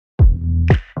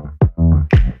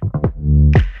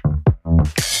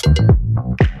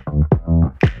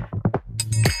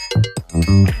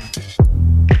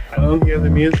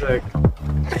music.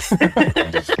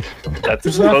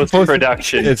 That's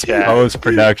post-production. It's Chad.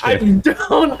 post-production.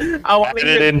 I want to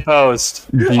Edit hear. in post.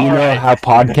 Do you know how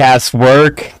podcasts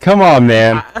work? Come on,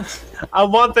 man. I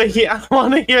want to hear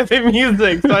the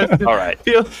music. So I All right.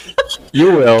 feel.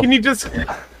 You will. Can you just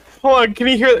hold on? Can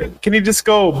you just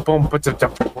go boom,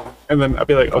 and then I'll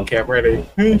be like, okay, I'm ready.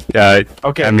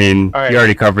 Okay. I mean, All right. you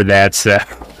already covered that, so.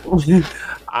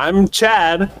 I'm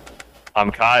Chad,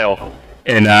 I'm Kyle.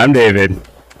 And I'm David.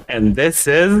 and this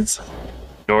is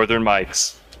Northern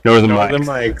Mics. Northern Northern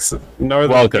Mics. Mics. Northern.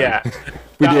 Welcome. Yeah,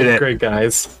 We that did was it. great,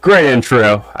 guys. Great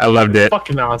intro. I loved it.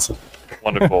 Fucking awesome.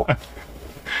 Wonderful.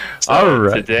 So All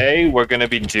right. today we're going to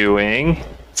be doing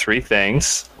 3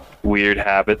 things: weird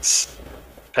habits,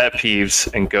 pet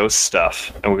peeves, and ghost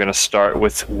stuff. And we're going to start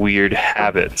with weird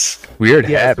habits. Weird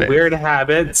Yes, habit. weird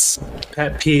habits,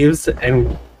 pet peeves,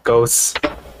 and ghosts.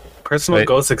 Personal Wait.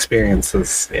 ghost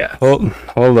experiences. Yeah. Hold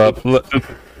up. Look.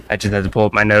 I just had to pull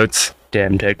up my notes.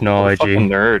 Damn Fucking technology.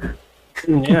 nerd.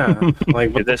 Yeah. Like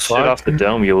Get what the that shit fuck? off the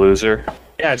dome, you loser.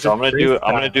 Yeah. So I'm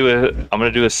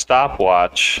gonna do a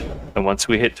stopwatch, and once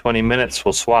we hit 20 minutes,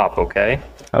 we'll swap. Okay?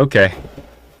 Okay.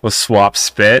 We'll swap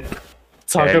spit.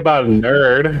 Talk Okay. about a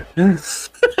nerd.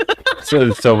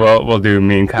 So we'll do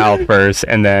me and Kyle first,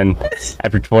 and then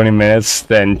after 20 minutes,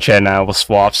 then Chad and I will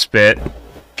swap spit.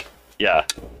 Yeah.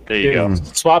 There you go.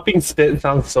 Swapping spit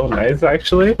sounds so nice,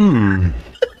 actually. Mm.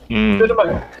 Spit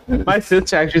in my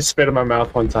sister actually spit in my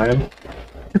mouth one time.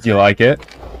 Do you like it?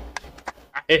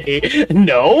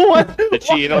 No, Did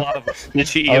she eat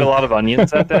a lot of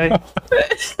onions that day?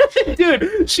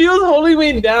 dude, she was holding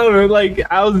me down, or like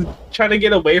I was trying to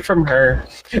get away from her,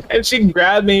 and she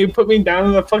grabbed me, put me down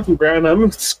on the fucking ground.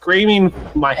 I'm screaming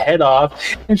my head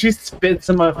off, and she spits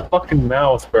in my fucking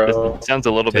mouth, bro. This sounds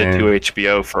a little bit Damn. too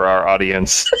HBO for our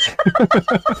audience.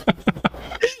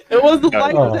 It wasn't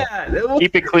like Oh. that. It was...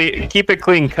 Keep it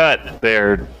clean cut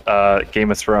there,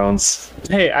 Game of Thrones.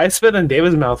 Hey, I spit in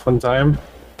David's mouth one time.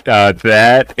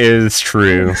 That is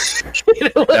true.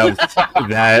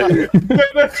 That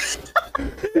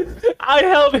I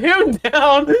held him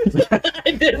down.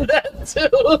 I did that too.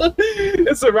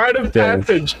 It's a rite of Damn.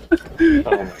 passage.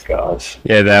 Oh my gosh.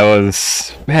 yeah,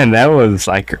 that was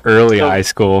like early high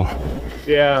school.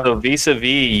 Yeah. So vis-a-vis,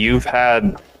 you've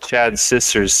had Chad's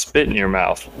sister's spit in your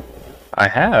mouth. I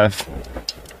have.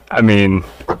 I mean,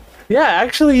 Yeah,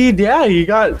 actually, yeah, you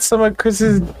got some of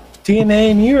Chris's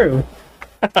DNA in you.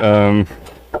 And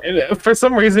for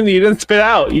some reason, you didn't spit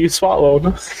out. You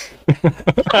swallowed.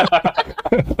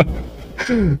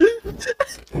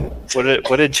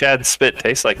 What did Chad's spit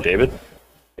taste like, David?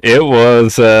 it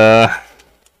was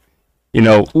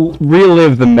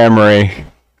relive the memory.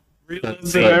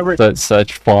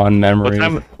 Such fond memories.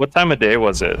 What time of day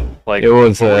was it? Like, It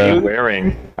was, what were you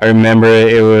wearing? I remember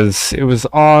it was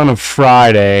on a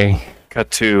Friday. Cut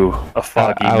to a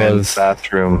foggy I men's was-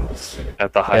 bathroom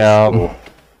at the high Yeah. school.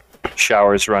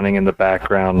 Showers running in the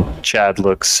background. Chad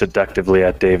looks seductively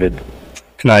at David.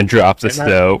 And I dropped the And I-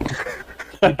 soap.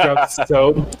 He drops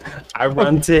soap. I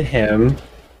run to him.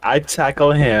 I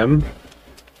tackle him.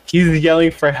 He's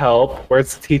yelling for help.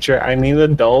 Where's the teacher? I need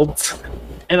adults.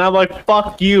 And I'm like,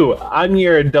 fuck you. I'm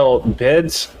your adult,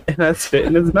 bitch. And I spit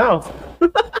in his mouth.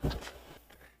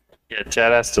 Yeah,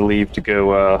 Chad has to leave to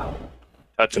go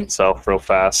touch himself real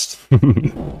fast.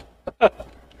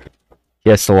 He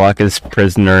has to lock his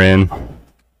prisoner in.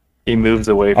 He moves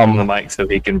away from the mic so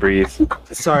he can breathe.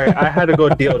 Sorry, I had to go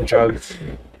deal drugs.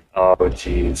 Oh,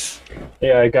 jeez.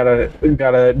 Yeah, I got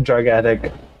a drug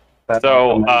addict.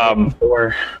 So,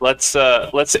 Or let's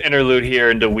interlude here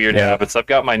into weird Yeah. habits. I've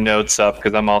got my notes up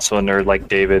because I'm also a nerd like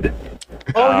David.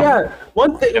 oh yeah,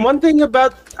 one thing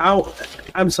about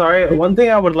I'm sorry. One thing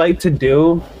I would like to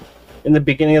do in the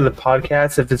beginning of the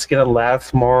podcast, if it's gonna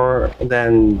last more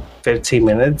than 15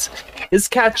 minutes, is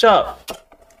catch up.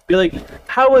 Be like,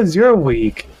 how was your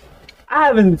week? I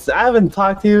haven't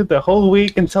talked to you the whole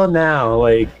week until now.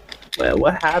 Like,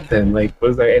 what happened? Like,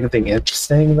 was there anything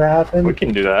interesting that happened? We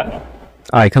can do that.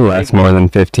 I can last more than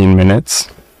 15 minutes.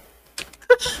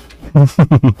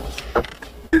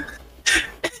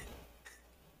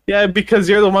 Yeah, because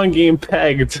you're the one getting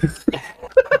pegged.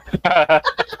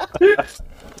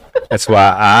 That's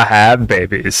why I have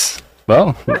babies.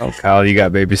 Well, no, Kyle, you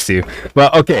got babies too. Well,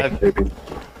 okay.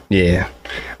 Yeah.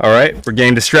 All right, we're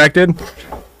getting distracted.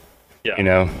 Yeah. You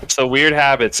know. So weird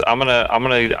habits. I'm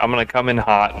gonna come in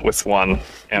hot with one,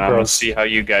 and I'm gonna Gross. see how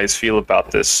you guys feel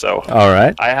about this. So All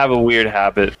right. I have a weird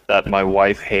habit that my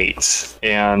wife hates,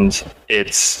 and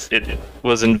it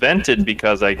was invented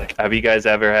because have you guys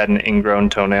ever had an ingrown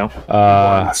toenail?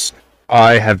 Uh,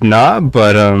 I have not,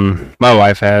 but my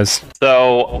wife has.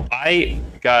 So I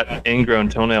got ingrown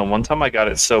toenail. One time I got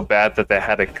it so bad that they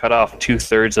had to cut off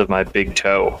 2/3 of my big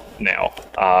toe nail,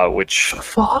 which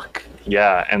Fuck.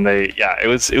 yeah, and it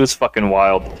was fucking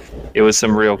wild. It was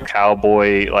some real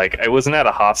cowboy, like I wasn't at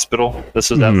a hospital. This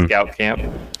was at scout camp,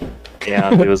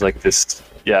 and it was like this.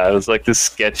 Yeah, it was like this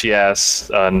sketchy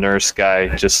ass nurse guy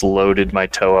just loaded my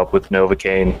toe up with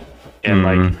Novocaine and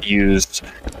like used.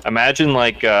 Imagine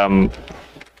like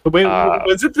Wait,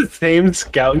 was it the same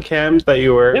scout camp that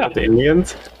you were with the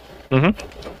Indians? Mm-hmm.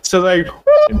 So like,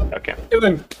 Okay. and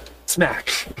then smack.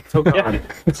 So gone.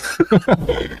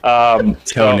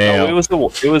 Toenail.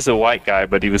 It was a white guy,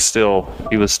 but he was still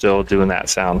doing that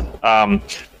sound.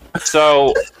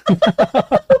 So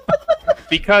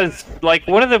because like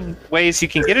one of the ways you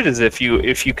can get it is if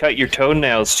you cut your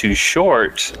toenails too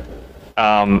short,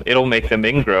 it'll make them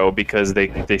ingrow because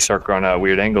they start growing at a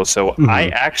weird angle. So I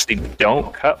actually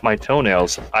don't cut my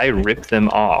toenails; I rip them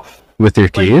off With your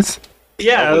teeth?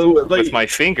 Yeah, with my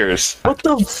fingers. What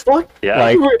the fuck? Yeah.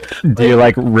 Like, do you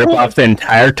like rip off the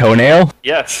entire toenail?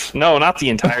 Yes. No, not the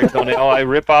entire toenail. I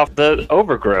rip off the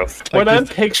overgrowth. When I'm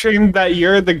picturing that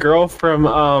you're the girl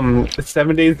from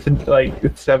 7 days to like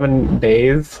 7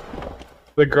 days,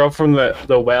 the girl from the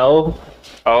well,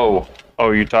 Oh,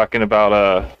 you're talking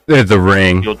about The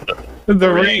ring. the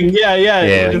ring. Yeah.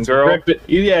 Yeah. You just Girl. rip it.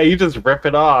 Yeah, you just rip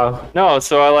it off. No,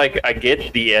 so I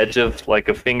get the edge of like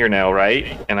a fingernail,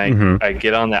 right? And I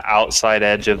get on the outside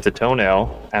edge of the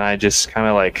toenail and I just kind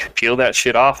of like peel that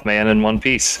shit off, man, in one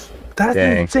piece. That's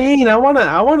Dang. insane. I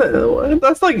wanna.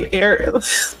 That's like air.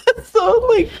 That's so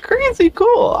like crazy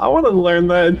cool. I want to learn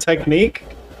that technique.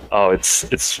 Oh,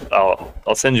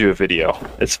 I'll send you a video.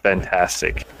 It's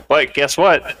fantastic. But guess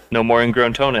what? No more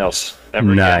ingrown toenails.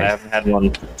 Ever again. I Nice. haven't had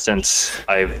one since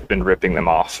I've been ripping them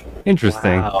off.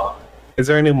 Interesting. Wow. Is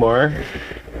there any more?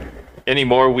 Any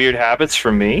more weird habits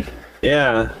from me?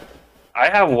 Yeah. I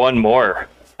have one more.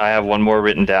 I have one more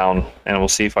written down, and we'll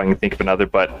see if I can think of another.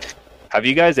 But have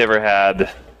you guys ever had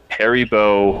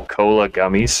Haribo Cola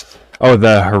gummies? Oh,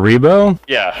 the Haribo?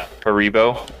 Yeah,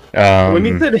 Haribo. When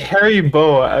you said Harry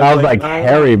Bow, I was like,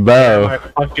 Harry Bow.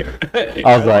 I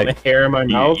was like, hair in my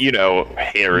mouth. You know,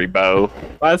 Haribo.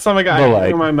 Last time I got But, hair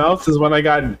like- in my mouth is when I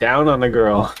got down on a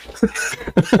girl.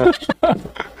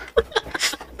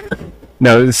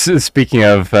 No, speaking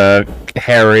of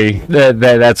Harry,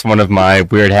 that's one of my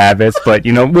weird habits, but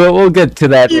you know, we'll get to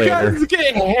that You later. guys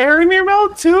get hair in your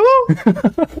mouth too?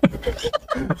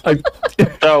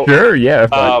 So, Sure, yeah.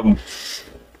 But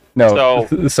no, so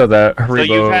the so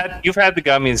Haribo. you've had the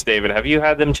gummies, David. Have you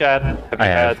had them, Chad? Have you I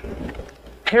have.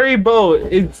 Harry Bow,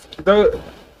 it's the.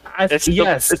 It's the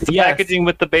yes. packaging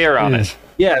with the bear on it.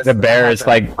 Yes. The bear is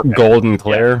like golden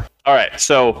clear. All right,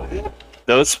 so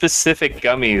those specific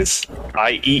gummies,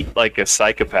 I eat like a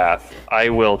psychopath. I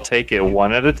will take it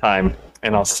one at a time,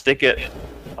 and I'll stick it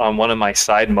on one of my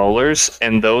side molars.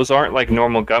 And those aren't like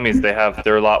normal gummies.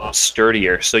 They're a lot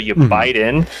sturdier. So you bite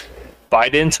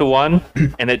into one,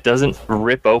 and it doesn't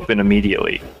rip open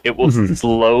immediately. It will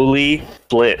slowly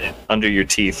split under your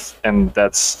teeth, and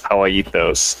that's how I eat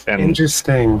those. And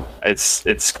Interesting.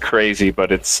 it's crazy,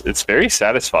 but it's very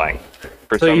satisfying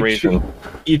for So some you reason.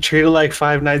 You treat it like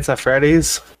Five Nights at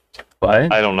Freddy's?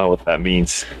 What? I don't know what that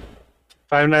means.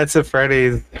 Five Nights at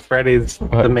Freddy's. Freddy's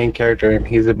the main character, and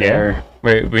he's a bear.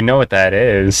 Wait, we know what that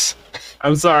is.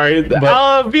 I'm sorry. But-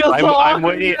 Oh, it feels so I'm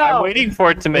awkward waiting. now. I'm waiting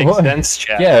for it to make What? sense,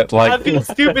 Chad. Yeah, I like feel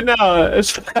stupid now.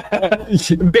 because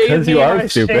Bathe you me in are my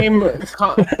stupid. shame.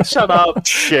 Shut up.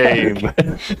 Shame.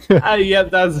 Yeah,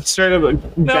 that's straight up.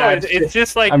 No, bad it's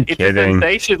just like I'm it's kidding. a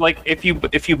sensation. Like if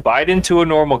you bite into a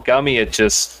normal gummy, it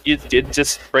just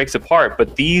breaks apart.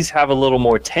 But these have a little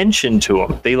more tension to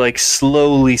them. They like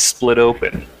slowly split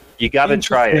open. You gotta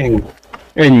try it. Interesting.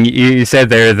 and you said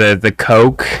they're the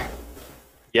Coke.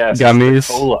 Yes, Gummies?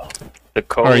 The cola. The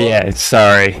cola. Oh yeah,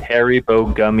 sorry.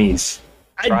 Haribo gummies.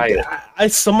 Try it. I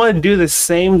someone do the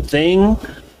same thing,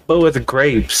 but with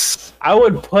grapes. I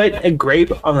would put a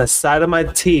grape on the side of my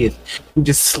teeth and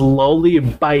just slowly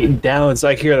bite down, so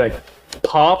I hear like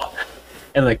pop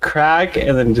and the crack,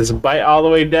 and then just bite all the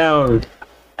way down.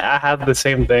 I have the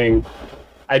same thing.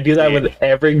 I do that with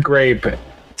every grape.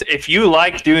 If you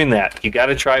like doing that, you got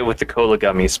to try it with the cola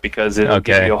gummies because it'll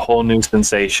give Okay. you a whole new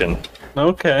sensation.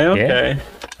 Okay. Yeah,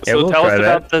 So we'll tell try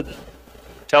us that.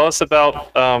 tell us about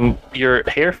your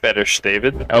hair fetish,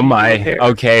 David. Oh my. Hair.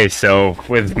 Okay, so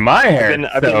with my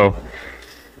hair,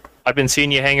 I've been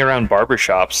seeing you hang around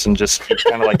barbershops and just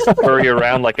kind of like scurry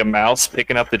around like a mouse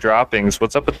picking up the droppings.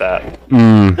 What's up with that?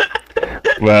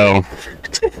 well,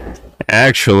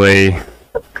 actually,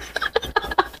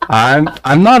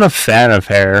 I'm not a fan of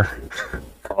hair.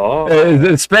 Oh,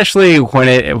 Especially when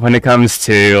it comes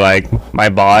to like my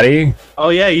body. Oh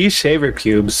yeah, you shave your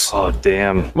pubes. oh,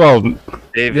 damn. Well,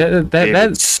 David's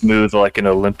that's smooth like an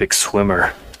Olympic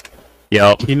swimmer.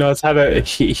 yep. He knows how to.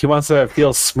 He wants to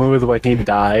feel smooth when he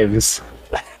dives.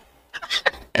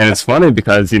 And it's funny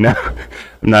because I'm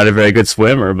not a very good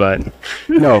swimmer, but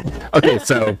no. Okay,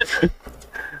 so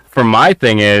for my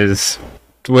thing is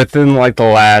within like the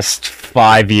last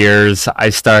 5 years, I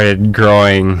started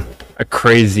growing a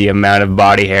crazy amount of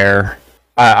body hair.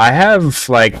 I have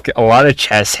like a lot of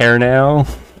chest hair now,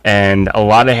 and a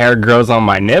lot of hair grows on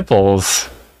my nipples.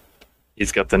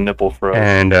 He's got the nipple fro.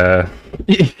 And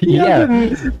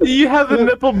yeah, You have a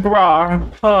nipple bra,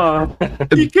 huh?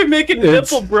 You can make a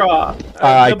nipple bra.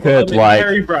 I could, like-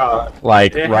 hairy bra.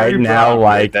 like Yeah, right hairy now, bra.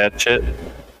 like that shit.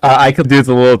 I could do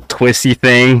the little twisty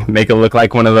thing, make it look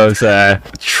like one of those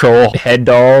troll head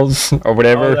dolls or Oh,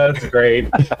 whatever. that's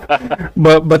great.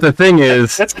 But the thing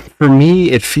is, for me,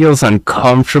 it feels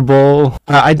uncomfortable.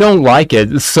 I don't like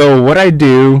it. So what I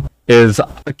do is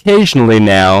occasionally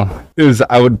now is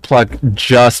I would pluck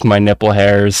just my nipple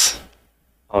hairs.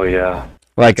 Oh yeah.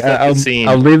 Like It's like a scene.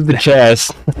 I'll leave the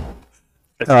chest.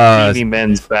 It's a steamy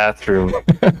men's bathroom.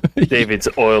 David's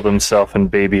oiled himself in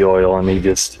baby oil, and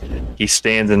he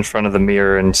stands in front of the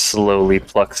mirror and slowly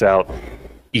plucks out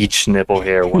each nipple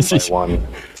hair one by one.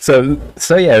 So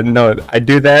yeah, no, I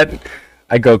do that.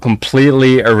 I go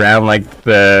completely around like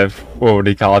what do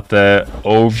you call it? The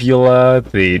ovula.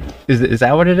 Is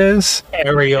that what it is?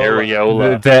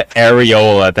 Areola. The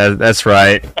areola. That's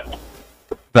right.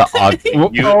 The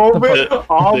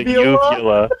The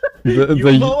uvula.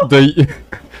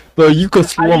 the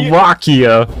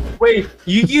Yugoslovakia. Wait,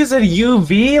 you use a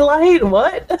UV light?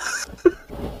 What?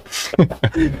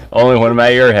 Only one of my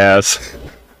ear has.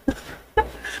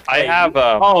 I have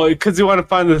Oh, because you want to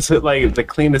find this like the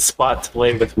cleanest spot to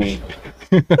lay with me.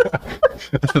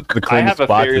 The cleanest a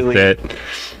spot to fairly- sit.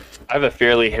 I have a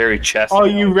fairly hairy chest. Oh, now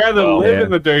you as rather well. live Yeah.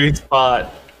 in the dirty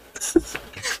spot.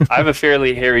 I have a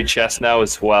fairly hairy chest now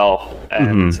as well,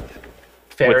 and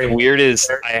Very what's weird is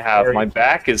I have very- my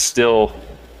back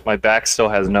still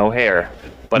has no hair,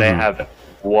 but I have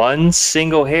one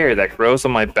single hair that grows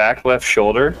on my back left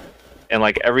shoulder, and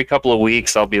like every couple of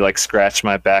weeks I'll be like scratch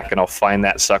my back and I'll find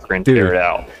that sucker and tear Dude. it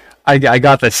out. I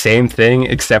got the same thing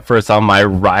except for it's on my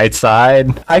right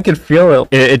side. I could feel it.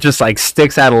 It just like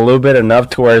sticks out a little bit enough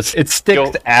to where it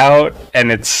sticks out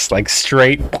and it's like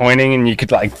straight pointing and you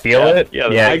could like feel it. Yeah,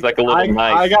 Yeah. it's like a little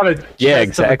knife. I got a Yeah,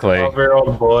 chest of a exactly.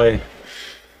 12-year-old boy.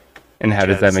 And how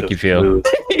does that make you feel?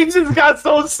 He just got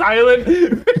so silent.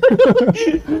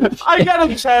 I got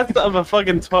a chest of a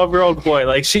fucking 12-year-old boy.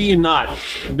 Like, shit you not.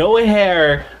 No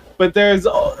hair, but there's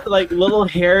like little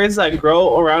hairs that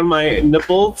grow around my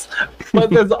nipples. But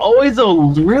there's always a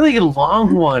really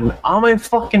long one on my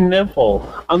fucking nipple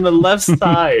on the left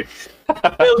side.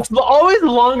 It's always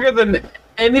longer than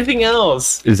anything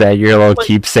else. Is that your little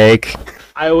keepsake?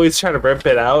 I always try to rip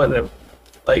it out, and then,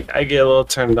 like, I get a little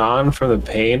turned on from the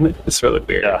pain. It's really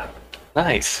weird. Yeah,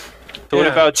 nice. So what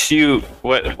Yeah. about you?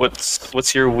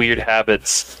 What's your weird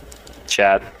habits,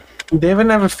 Chad? David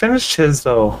never finished his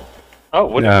though. Oh,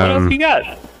 what else you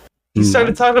got? You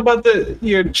started talking about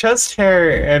your chest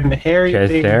hair and hairy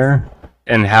Chest things. hair?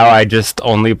 And how I just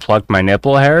only pluck my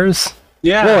nipple hairs?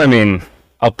 Yeah. Well, I mean,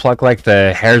 I'll pluck like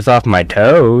the hairs off my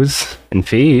toes and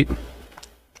feet.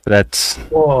 That's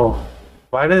Whoa.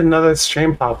 Why did another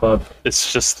stream pop up?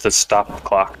 It's just the stop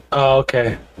clock, Oh,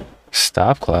 okay.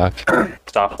 stop clock.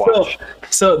 stopwatch.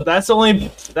 So that's the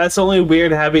only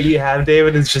weird habit you have,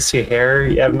 David, is just your hair.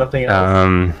 You have nothing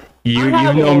else. You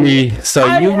have know it. me. So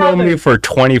I you've known have me it. for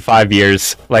 25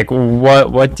 years. Like,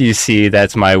 what do you see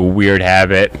that's my weird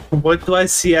habit? What do I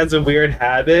see as a weird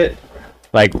habit?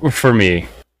 Like, for me.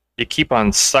 You keep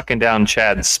on sucking down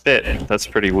Chad's spit. That's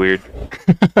pretty weird.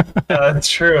 Yeah, that's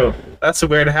true. That's a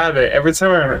weird habit. Every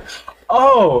time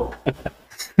Oh!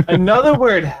 Another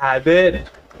weird habit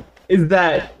is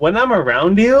that when I'm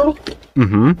around you,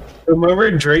 Mm-hmm. when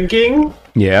we're drinking,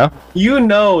 Yeah. you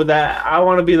know that I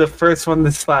want to be the first one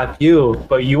to slap you,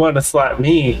 but you want to slap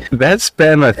me. That's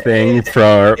been a thing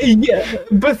for... Yeah,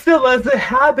 but still, that's a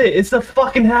habit. It's a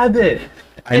fucking habit.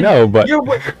 I know, but...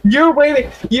 You're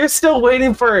waiting. You're still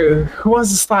waiting for who wants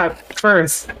to slap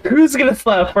first. Who's gonna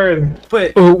slap first?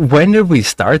 But When did we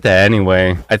start that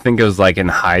anyway? I think it was like in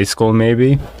high school,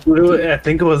 maybe. I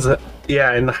think it was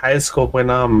in high school when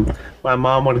my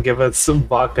mom would give us some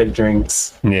vodka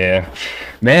drinks. Yeah.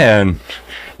 Man.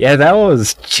 Yeah, that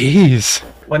was... Jeez.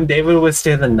 When David would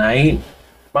stay the night,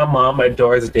 my mom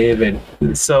adores David.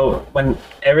 So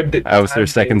whenever I was their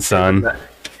second son.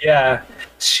 Yeah.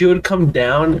 she would come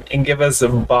down and give us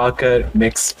some vodka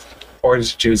mixed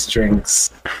orange juice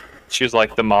drinks. She was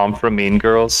like the mom from Mean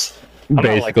Girls. I'm not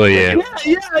like Basically, yeah.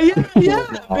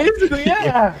 Yeah. Basically,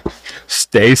 yeah.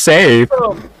 Stay safe.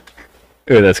 So,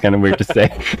 Ooh, that's kind of weird to say.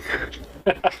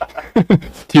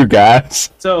 Two guys.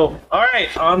 So, all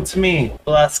right, on to me,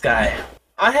 the last guy.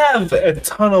 I have a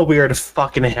ton of weird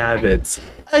fucking habits.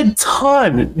 A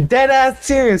ton. Dead ass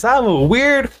serious. I have a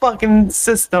weird fucking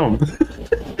system.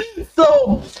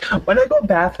 So, when I go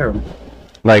bathroom,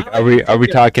 Like, are we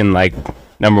talking like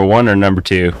number 1 or number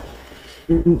 2?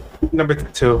 number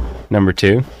 2, Number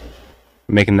 2,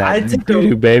 making I that take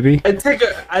doo-doo, baby.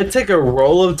 I take a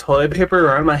roll of toilet paper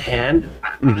around my hand.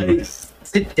 I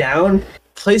sit down,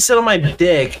 place it on my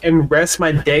dick, and rest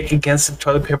my dick against the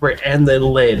toilet paper and the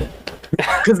lid.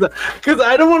 Because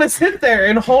I don't want to sit there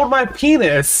and hold my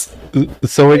penis.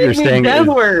 So what you're saying is,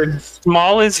 downwards.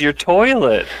 Small is your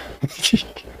toilet.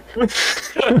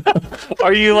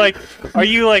 Are you like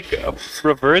a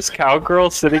reverse cowgirl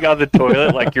sitting on the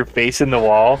toilet like you're facing the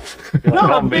wall? You're like,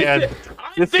 No, oh I'm man, I'm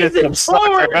this is some facing sucks. I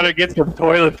forward. gotta get some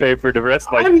toilet paper to rest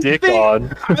my I'm dick fa-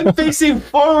 on. I'm facing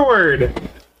forward.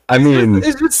 I mean,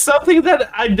 It's just something that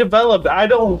I developed. I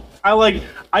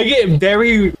get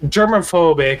very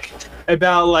germophobic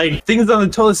about like things on the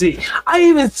toilet seat. I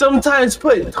even sometimes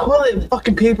put toilet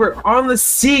fucking paper on the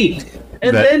seat.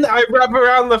 And then I wrap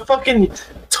around the fucking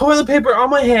toilet paper on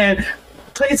my hand,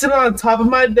 place it on top of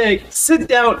my dick, sit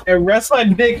down and rest my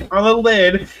dick on the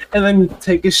lid, and then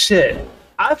take a shit.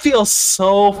 I feel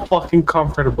so fucking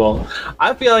comfortable.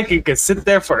 I feel like I could sit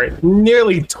there for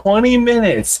nearly 20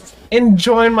 minutes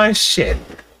enjoying my shit.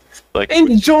 Like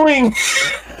Enjoying.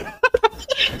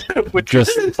 would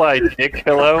Just- just imply dick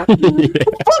pillow.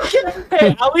 Hey,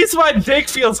 at least my dick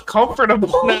feels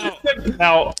comfortable.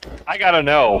 Now I gotta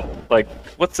know, like,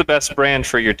 what's the best brand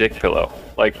for your dick pillow?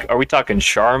 Like, are we talking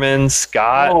Charmin,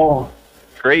 Scott? Oh,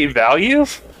 Great value?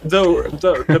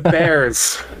 the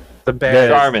bears. The bears.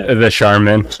 Charmin. the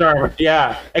Charmin. Charmin.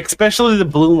 Yeah, especially the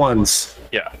blue ones.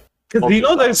 Yeah. Because you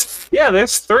know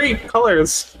there's 3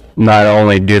 colors. Not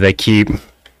only do they keep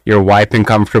your wiping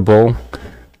comfortable,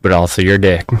 but also your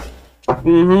dick.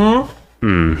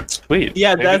 Mm-hmm. Sweet.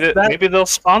 Yeah, maybe they'll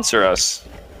sponsor us.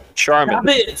 Charmin.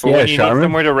 For Yeah, when you Charmin. need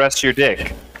somewhere to rest your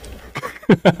dick.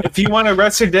 If you want to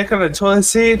rest your dick on a toilet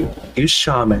seat, use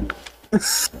Shaman.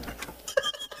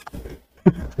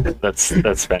 That's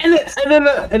fantastic.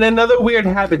 And another weird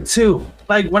habit too.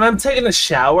 Like when I'm taking a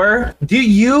shower, do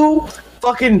you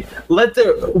fucking let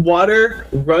the water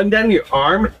run down your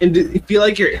arm and do you feel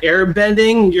like you're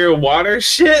airbending your water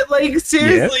shit? Like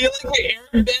seriously, like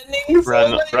you're airbending.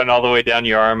 Run all the way down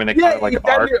your arm and it kind of like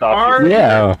down arcs your off arm. your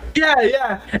Yeah.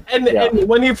 Yeah. And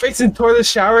when you're facing toward the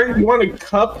shower, you want to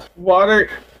cup water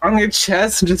on your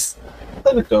chest and just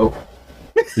let it go.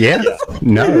 Yeah.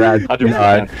 No, that's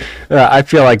 100%. I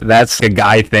feel like that's a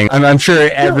guy thing. I'm sure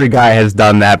every guy has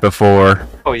done that before.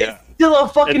 Oh yeah. Still a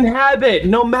fucking habit.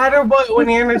 No matter what, when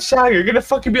you're in the shower, you're gonna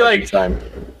fucking be like, Time.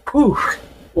 whew,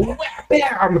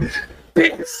 bam,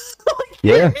 bam.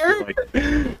 Yeah.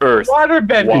 Earth. Water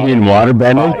bending. You mean water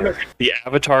bending? The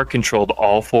Avatar controlled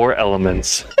all 4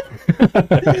 elements.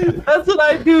 That's what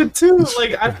I do too.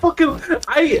 Like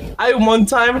I one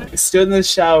time stood in the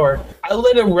shower. I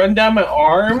let it run down my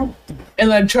arm,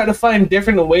 and I try to find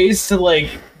different ways to like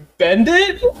bend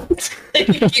it.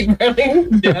 Keep running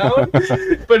down,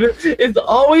 but it's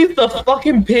always the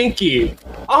fucking pinky.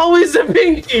 Always the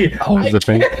pinky. Always the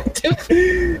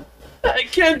pinky. I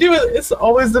can't do it. It's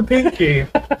always the pinky.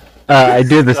 I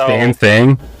do the same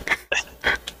thing,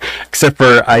 except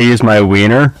for I use my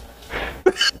wiener,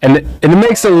 and it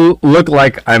makes it look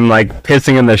like I'm like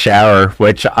pissing in the shower,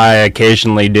 which I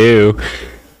occasionally do.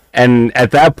 And at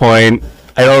that point,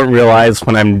 I don't realize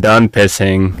when I'm done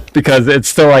pissing because it's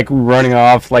still like running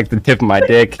off like the tip of my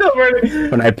dick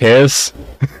when I piss.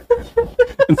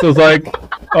 And so it's like,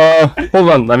 hold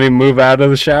on, let me move out of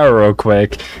the shower real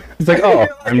quick. It's like, oh,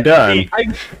 I'm done.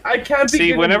 I can't be.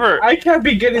 See, I can't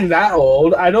be getting that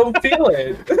old. I don't feel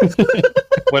it.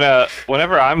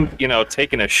 Whenever I'm,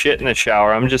 taking a shit in the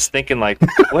shower, I'm just thinking like,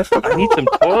 what? I need some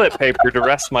toilet paper to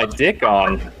rest my dick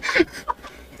on.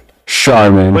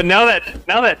 Charmin. But now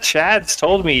that Chad's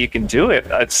told me you can do it,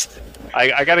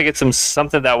 I got to get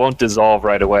something that won't dissolve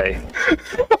right away.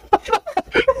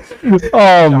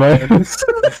 Oh man.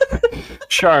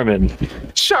 Charmin.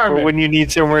 For when you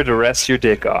need somewhere to rest your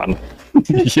dick on.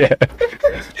 Yeah.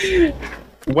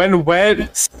 When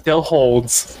wet, still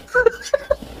holds.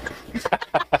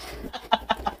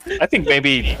 I think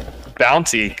maybe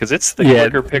Bounty, because it's the Yeah.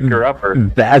 quicker picker upper.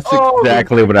 That's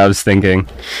exactly what I was thinking.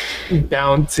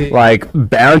 Bounty. Like,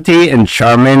 Bounty and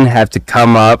Charmin have to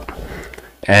come up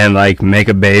and, like, make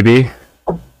a baby.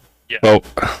 Yeah. Well,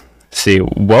 see,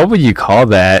 what would you call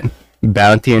that?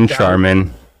 Bounty and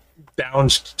Charmin.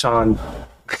 Bounce John.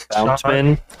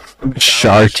 Bounceman.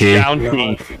 Sharty.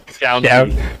 Bounty.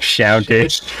 Shanty.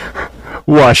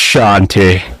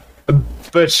 Washanti.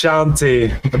 Bashanti.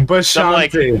 Some,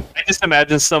 like, Bashanti. I just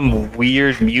imagine some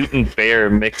weird mutant bear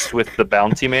mixed with the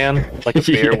Bounty Man, like a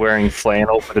bear Yeah. wearing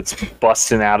flannel, but it's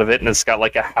busting out of it, and it's got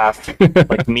like a half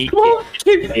like meat. Well,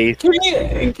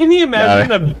 can you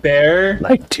imagine a bear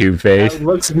Like Two-Face. that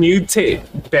looks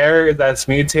bear that's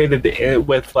mutated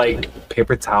with like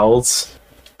paper towels?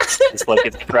 It's like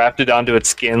it's grafted onto its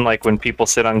skin, like when people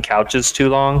sit on couches too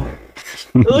long.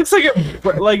 It looks like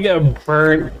a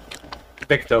burnt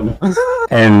victim.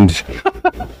 And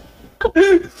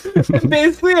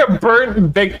Basically a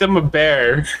burnt victim of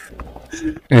bear.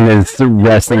 it's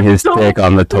resting his dick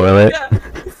on the toilet. Yeah,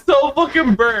 so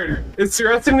fucking burnt. It's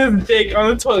resting his dick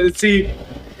on the toilet. See,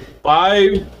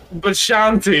 bye,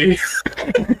 Bashanti.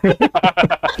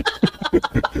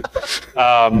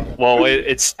 Well,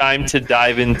 it's time to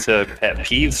dive into pet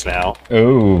peeves now.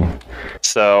 Ooh.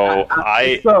 So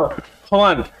So, hold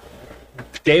on.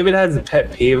 David has a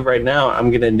pet peeve right now.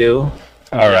 I'm gonna do.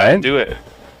 All right. do it.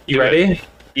 You ready?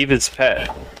 Eva's pet.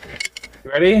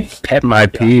 You ready? Pet my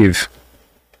peeve.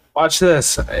 Watch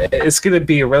this. It's gonna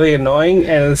be really annoying,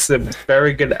 and it's a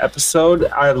very good episode.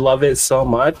 I love it so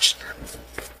much.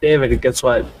 David, guess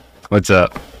what? What's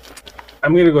up?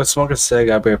 I'm gonna go smoke a cig.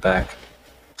 I'll be right back.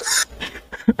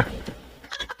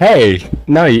 Hey,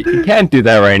 no, you can't do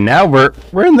that right now. We're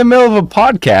in the middle of a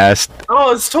podcast.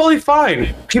 Oh, it's totally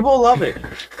fine. People love it.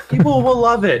 People will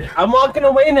love it. I'm walking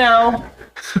away now.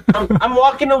 I'm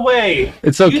walking away.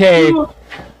 It's okay.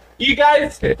 You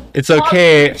guys. It's talk to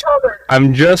okay. each other.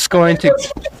 I'm just going to.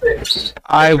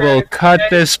 I will cut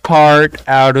this part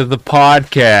out of the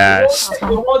podcast. It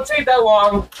won't take that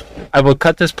long. I will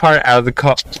cut this part out of the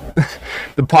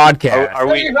the podcast. Are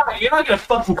No, we? you're not gonna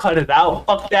fucking cut it out.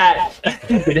 Fuck that.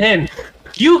 Keep it in.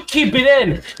 You keep it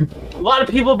in. A lot of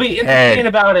people be insane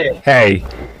about it. Hey,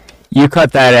 you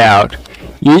cut that out.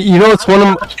 You know what's one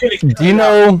of do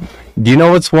you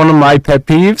know what's one of my pet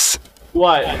peeves?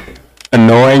 What?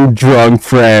 Annoying drunk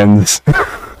friends.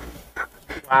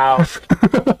 Wow.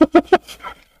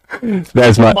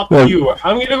 That's my. Fuck you.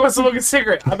 I'm gonna go smoke a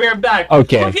cigarette. I'll be right back.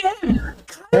 Okay. Look at him.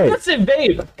 Kyle Hey. gets a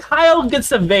vape. Kyle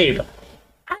gets a vape.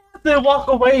 I have to walk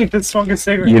away to smoke a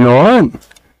cigarette. You know what?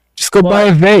 Just go buy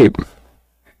a vape.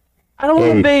 I don't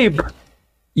want a vape.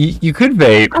 You could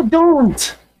vape. I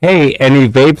don't. Hey, any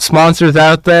vape sponsors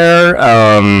out there?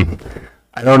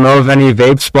 I don't know of any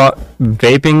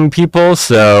vaping people,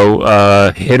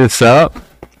 so hit us up,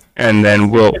 and then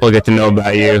we'll get to know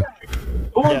about you.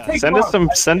 It won't Yeah, take send us long.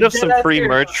 some free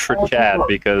merch for Chad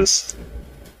because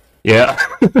Yeah.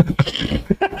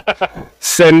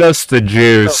 Send us the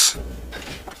juice.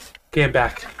 Get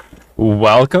back.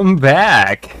 Welcome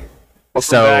back.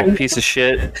 back, piece of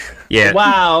shit. Yeah.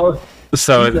 Wow.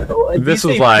 So Did this you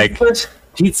was say like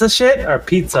pizza shit or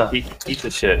pizza? Piece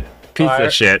of shit. pizza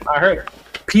Alright. shit. I heard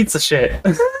pizza shit.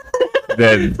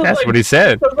 That's like- what he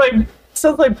said.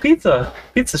 sounds like pizza.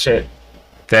 Pizza shit.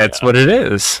 That's what it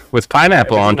is with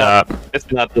pineapple on top.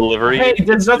 It's not delivery. Hey,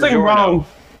 there's nothing DiGiorno. wrong.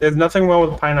 There's nothing wrong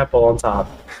with pineapple on top.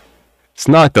 It's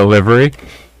not delivery.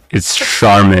 It's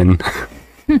Charmin.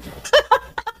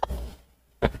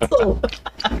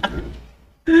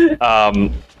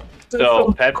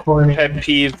 So pet corny.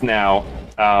 peeve now.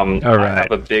 All I right.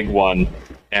 have a big one,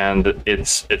 and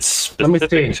it's Let me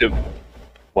specific see. to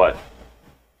what?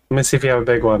 Let me see if you have a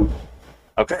big one.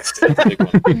 Okay.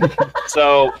 Big one.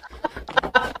 So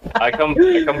I come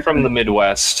from the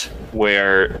Midwest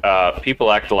where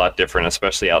people act a lot different,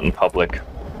 especially out in public.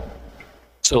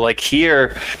 So like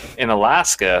here in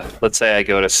Alaska, let's say I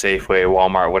go to Safeway,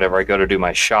 Walmart, whatever, I go to do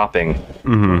my shopping,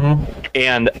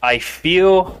 and I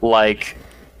feel like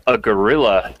a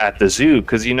gorilla at the zoo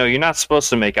because you're not supposed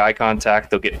to make eye contact;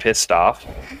 they'll get pissed off.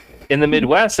 In the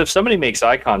Midwest, if somebody makes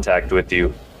eye contact with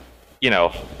you,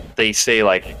 they say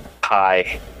like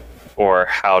hi or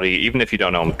howdy, even if you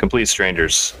don't know them, complete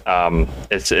strangers.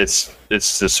 It's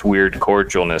this weird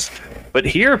cordialness. But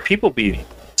here, people be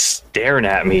staring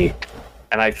at me,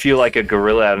 and I feel like a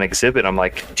gorilla at an exhibit. I'm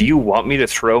like, do you want me to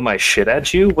throw my shit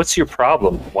at you? What's your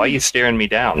problem? Why are you staring me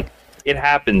down? It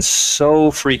happens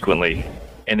so frequently,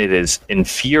 and it is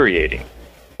infuriating.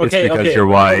 It's because you're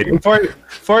white.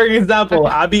 For example,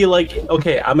 I'd be like,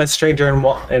 okay, I'm a stranger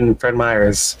in Fred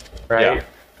Meyer's, right?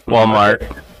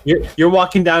 Walmart. you're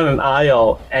walking down an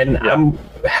aisle, and Yeah. I'm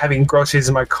having groceries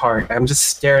in my cart. I'm just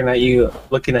staring at you,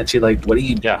 looking at you like, what are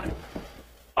you doing? Yeah.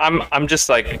 I'm just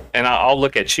like, and I'll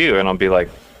look at you and I'll be like,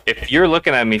 if you're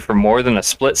looking at me for more than a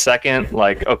split second,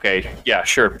 like, okay, yeah,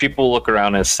 sure, people look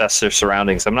around and assess their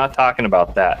surroundings. I'm not talking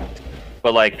about that.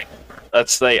 But like,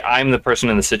 let's say I'm the person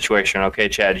in the situation. Okay,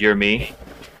 Chad, you're me.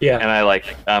 Yeah. And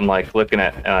I'm like looking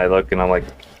at, and I look and I'm like,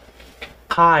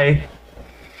 Hi.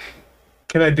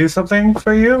 Can I do something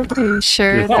for you? Are you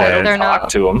sure You're that dead. they're talk not?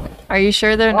 to them. Are you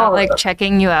sure they're not like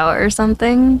checking you out or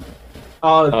something?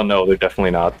 Oh no, they're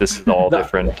definitely not. This is all No.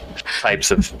 different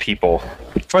types of people.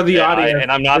 For the audience,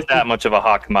 And I'm not that much of a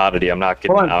hot commodity. I'm not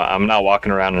getting. Hold on. I'm not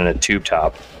walking around in a tube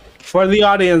top. For the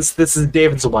audience, this is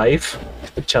David's wife,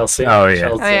 Chelsea. Oh, yeah.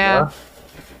 Chelsea. Oh, yeah.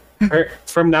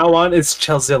 From now on, it's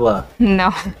Chelsea.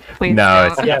 No, please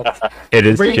No, don't. Yeah, It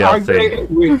is Chelsea.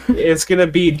 it's gonna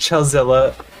be Chelsea.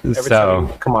 Every So, time.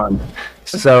 Come on.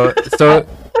 so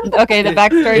Okay, the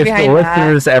backstory if the behind that.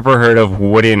 listeners ever heard of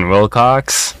Woody and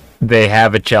Wilcox, they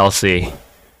have a Chelsea.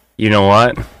 You know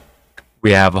what?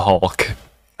 We have a Hulk.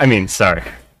 I mean, sorry,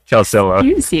 Chelsea.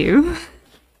 Excuse you.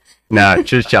 Nah,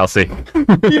 just Chelsea.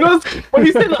 You know, when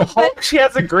you say the Hulk, she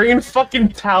has a green fucking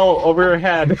towel over her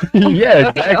head. Yeah,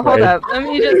 Okay, hold exactly. up. Let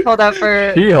me just hold up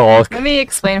for. She Hulk. Let me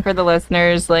explain for the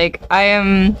listeners. Like, I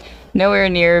am nowhere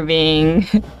near being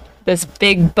this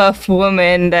big buff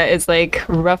woman that is like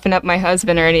roughing up my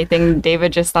husband or anything.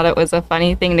 David just thought it was a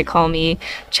funny thing to call me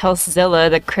Chelsea,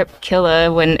 the Crypt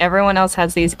Killer, when everyone else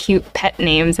has these cute pet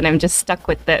names and I'm just stuck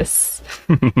with this.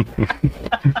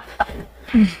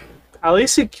 At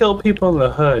least you kill people in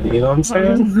the hood. You know what I'm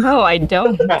saying? No, I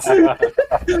don't.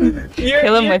 You're,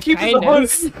 Kill 'em you're with keeping the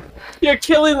kindness. hood. You're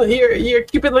killing. You're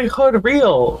keeping the hood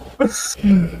real.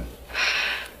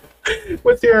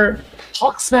 With your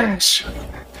Hulk smash.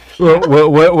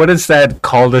 What is that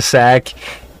cul-de-sac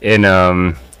in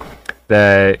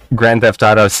the Grand Theft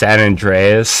Auto San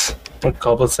Andreas? A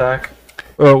cul-de-sac.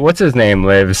 What's his name?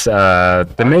 Lives the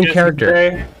main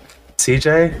character?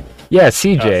 CJ. Yeah,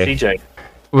 CJ. CJ.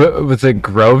 Was it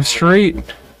Grove Street?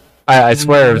 I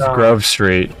swear it was No. Grove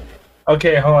Street.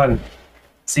 Okay, hold on.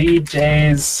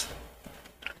 CJ's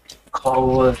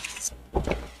cul-de-sac.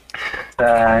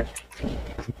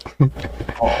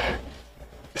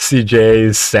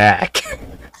 CJ's sack.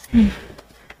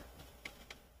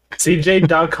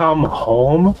 CJ.com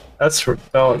home.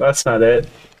 No, that's not it.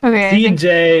 Okay. I think-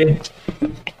 CJ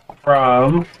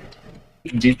from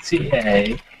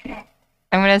GTA.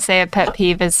 I'm gonna say a pet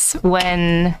peeve is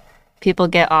when people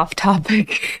get off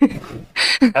topic.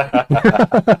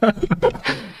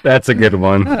 That's a good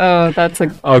one. Oh, that's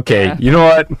a Okay, Yeah. you know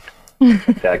what?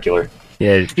 Spectacular.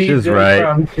 Yeah, she's CJ right.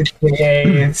 from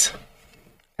GTA's.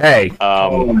 Hey,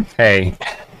 hey.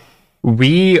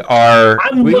 We are.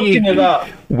 I'm looking it up.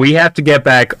 We have to get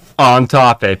back on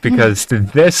topic because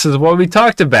this is what we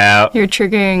talked about. You're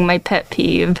triggering my pet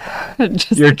peeve.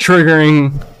 Just You're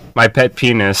triggering my pet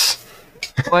penis.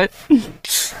 what?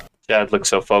 Chad looks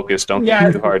so focused. Don't Yeah,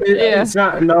 think too hard. it's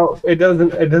not. No, it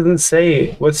doesn't. It doesn't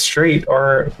say what street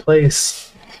or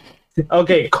place.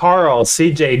 Okay, Carl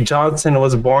C.J. Johnson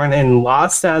was born in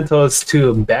Los Santos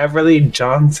to Beverly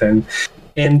Johnson.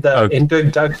 In the Okay.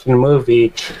 introduction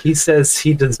movie, he says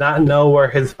he does not know where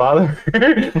his father. He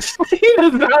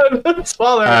does not know his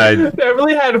father.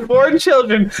 Beverly had 4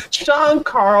 children: Sean,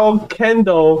 Carl,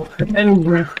 Kendall,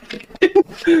 and.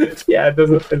 Yeah, it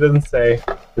doesn't say.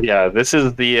 Yeah, this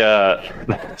is the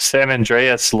San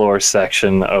Andreas lore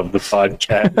section of the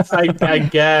podcast. I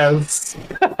guess.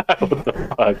 What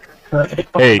the fuck?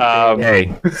 Hey, Um,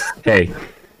 hey,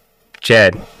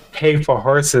 Chad, Hay for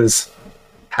horses.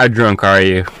 how drunk are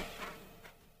you?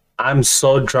 I'm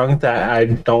so drunk that I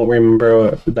don't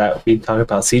remember that we talked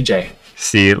about CJ.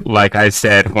 See, like I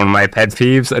said, one of my pet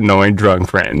peeves: annoying drunk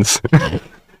friends.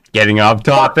 Getting off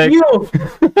topic. Fuck you!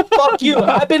 Fuck you!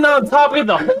 I've been on topic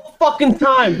the whole fucking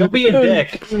time. Don't be a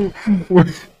dick.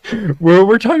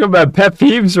 We're talking about pet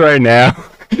peeves right now.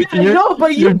 No,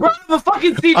 but you brought the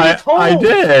fucking CJ's home. I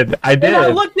did. And I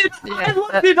looked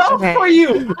it up Okay. for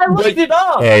you. I looked it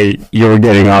up. Hey, you were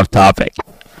getting off topic.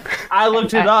 I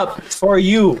looked it up for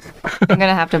you. I'm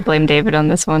gonna have to blame David on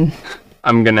this one.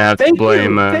 I'm gonna have to Thank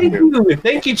blame. you.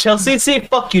 Thank you, Chelsea. Say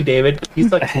fuck you, David.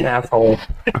 He's like an asshole.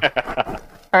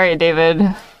 All right, David,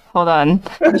 hold on.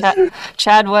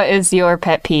 Chad, what is your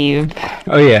pet peeve?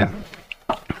 Oh yeah.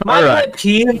 My All right. pet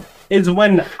peeve is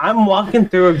when I'm walking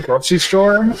through a grocery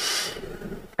store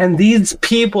and these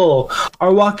people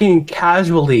are walking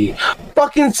casually,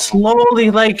 fucking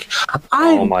slowly. Like,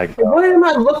 Oh my God. what am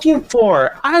I looking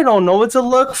for? I don't know what to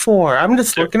look for. I'm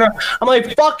just looking up. I'm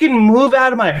like, fucking move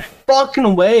out of my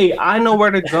fucking way. I know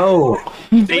where to go.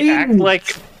 They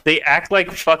act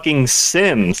like fucking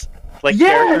Sims. Like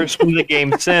characters from the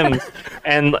game Sims.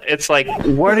 And it's like,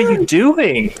 what are you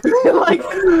doing? Like,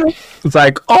 It's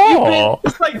like, oh,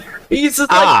 it's like he's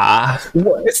just like,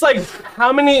 it's like,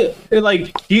 how many,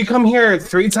 like, do you come here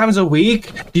 3 times a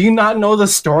week? Do you not know the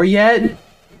store yet?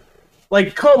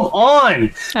 Like, come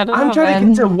on! I don't I'm know, trying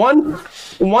man. to get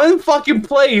to one fucking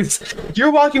place.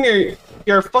 You're walking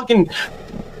your fucking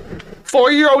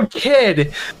 4-year-old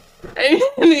kid. And,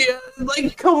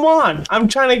 like, come on! I'm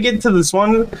trying to get to this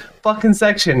one fucking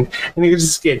section, and you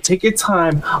just take your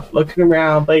time looking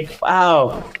around. Like,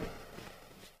 wow,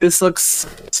 this looks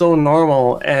so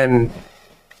normal. And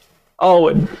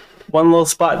oh, one little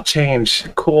spot change.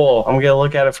 Cool. I'm gonna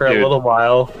look at it for Dude. a little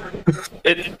while.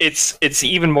 It's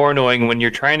even more annoying when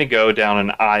you're trying to go down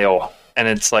an aisle and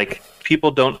it's like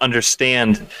people don't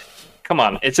understand. Come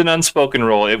on, it's an unspoken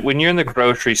rule. When you're in the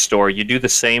grocery store, you do the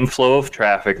same flow of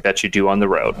traffic that you do on the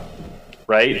road,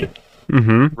 right?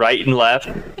 mm-hmm, Right and left.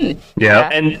 yeah,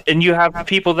 And you have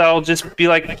people that'll just be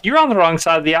like, "You're on the wrong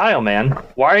side of the aisle, man.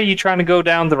 Why are you trying to go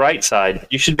down the right side?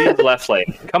 You should be in the left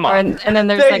lane. Come Or, on." and then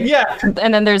there's They- like, yeah.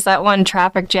 and then there's that one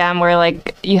traffic jam where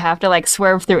like you have to like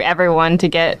swerve through everyone to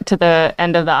get to the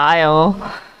end of the aisle.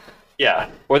 Yeah.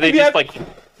 Or they Yeah. just like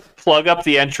plug up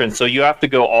the entrance, so you have to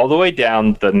go all the way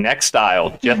down the next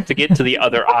aisle just to get to the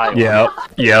other aisle.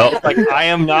 yep. Like, I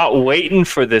am not waiting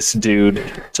for this dude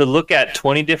to look at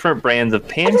 20 different brands of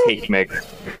pancake mix.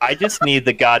 I just need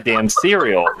the goddamn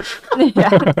cereal.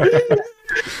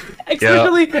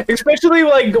 Especially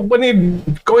like when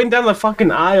you're going down the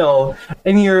fucking aisle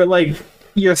and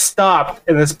you're stopped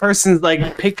and this person's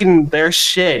like picking their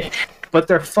shit, but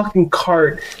their fucking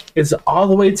cart is all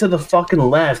the way to the fucking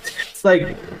left. It's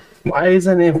like, why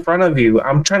isn't it in front of you?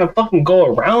 I'm trying to fucking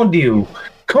go around you.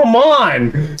 Come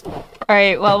on. All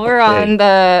right. Well, we're on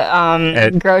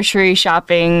the grocery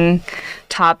shopping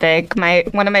topic.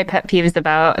 One of my pet peeves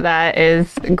about that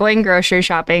is going grocery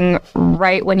shopping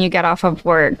right when you get off of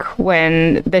work,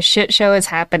 when the shit show is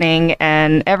happening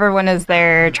and everyone is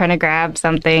there trying to grab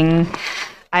something.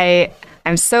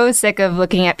 I'm so sick of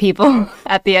looking at people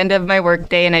at the end of my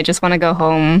workday, and I just want to go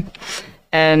home.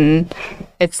 And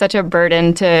it's such a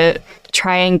burden to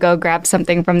try and go grab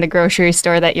something from the grocery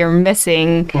store that you're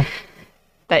missing,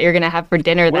 that you're gonna have for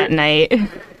dinner that night.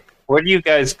 Where do you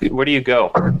go?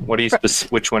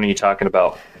 Which one are you talking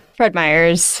about? Fred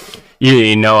Meyer's.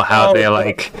 You know how Oh, they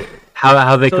like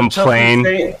how they So complain.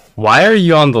 Chelsea, Why are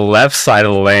you on the left side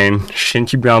of the lane?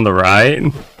 Shouldn't you be on the right?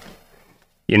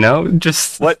 You know,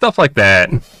 just stuff like that.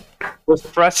 What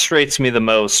frustrates me the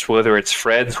most, whether it's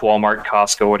Fred's, Walmart,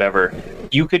 Costco, whatever,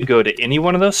 you could go to any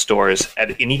one of those stores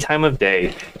at any time of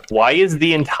day. Why is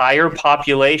the entire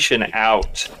population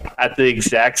out at the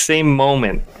exact same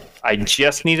moment? I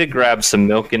just need to grab some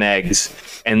milk and eggs,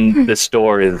 and the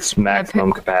store is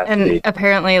maximum capacity. And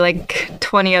apparently, like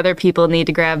 20 other people need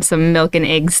to grab some milk and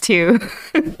eggs too.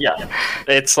 Yeah,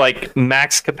 it's like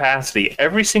max capacity.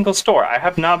 Every single store. I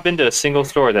have not been to a single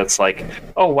store that's like,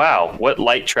 oh wow, what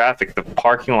light traffic. The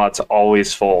parking lot's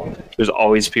always full. There's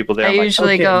always people there. I I'm like,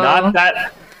 usually okay, go- Not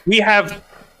that. We have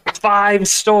 5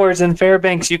 stores in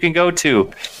Fairbanks you can go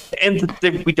to, and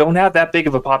we don't have that big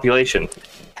of a population.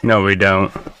 No, we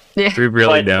don't. Yeah. We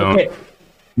really But, don't. okay.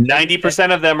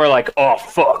 90% of them are like, oh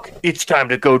fuck, it's time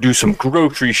to go do some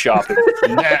grocery shopping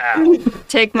now.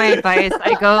 Take my advice.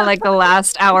 I go like the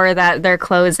last hour that they're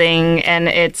closing, and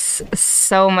it's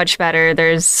so much better.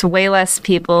 There's way less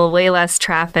people, way less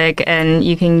traffic, and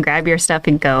you can grab your stuff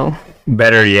and go.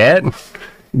 Better yet,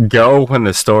 go when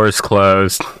the store is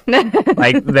closed.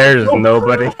 Like there's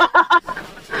nobody.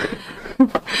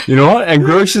 You know what? And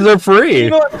groceries are free. You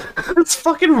know what? Let's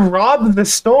fucking rob the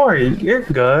store. You're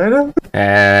good.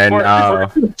 And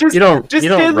Just- you don't just you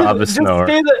don't stay rob the store.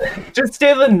 Just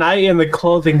stay the night in the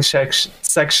clothing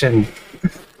section.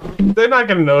 They're not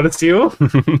gonna notice you.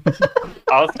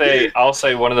 I'll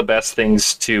say one of the best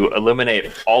things to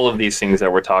eliminate all of these things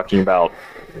that we're talking about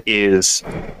is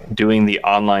doing the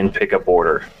online pickup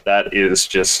order. That is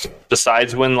just,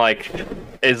 besides when, like,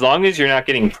 as long as you're not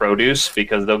getting produce,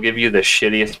 because they'll give you the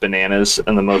shittiest bananas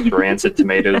and the most rancid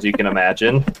tomatoes you can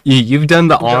imagine You've done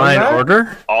the online that?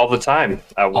 order? all the time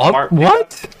at Walmart.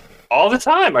 What? All the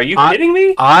time. Are you kidding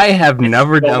me? I have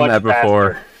never so done much that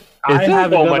before. I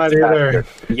haven't So done much that either.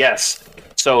 faster. Yes.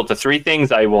 So the 3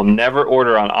 things I will never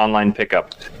order on online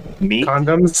pickup: meat,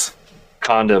 Condoms.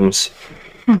 condoms,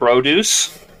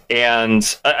 produce, And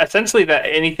essentially, that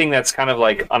anything that's kind of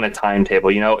like on a timetable,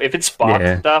 if it's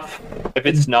box stuff, if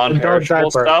it's non-perishable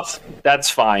stuff, that's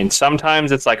fine.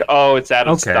 Sometimes it's like, oh, it's out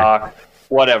of stock,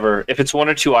 whatever. If it's 1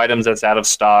 or 2 items that's out of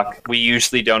stock, we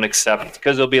usually don't accept,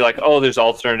 because it'll be like, oh, there's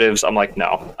alternatives. I'm like,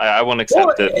 no, I won't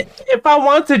accept it. If I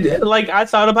want to, like, I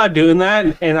thought about doing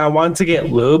that, and I want to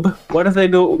get lube. What if they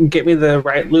don't get me the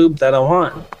right lube that I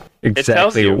want? Exactly. It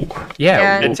tells you.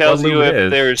 Yeah. It tells you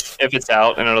if it's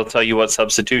out, and it'll tell you what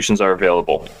substitutions are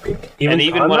available. Even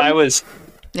when I was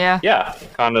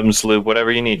condoms, lube,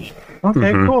 whatever you need.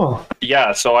 Okay, cool.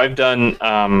 Yeah, so I've done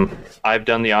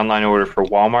the online order for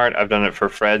Walmart, I've done it for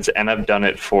Fred's, and I've done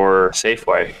it for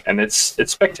Safeway, and it's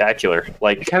spectacular.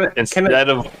 Like, instead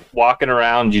of walking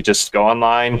around, you just go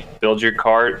online, build your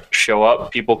cart, show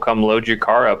up, people come load your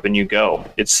car up, and you go.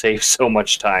 It saves so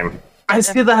much time. I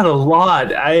see that a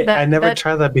lot. I never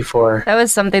tried that before. That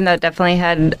was something that definitely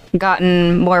had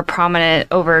gotten more prominent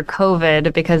over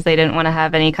COVID, because they didn't want to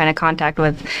have any kind of contact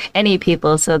with any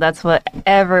people. So that's what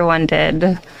everyone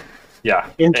did. Yeah.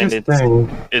 Interesting.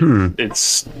 And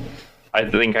it's I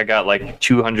think I got like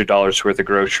 $200 worth of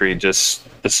grocery just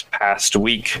this past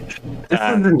week. This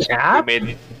is an app?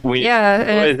 And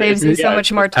it saves you so much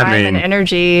more time and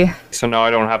energy. So now I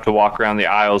don't have to walk around the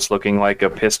aisles looking like a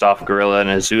pissed off gorilla in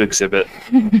a zoo exhibit.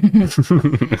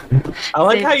 I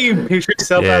like how you picture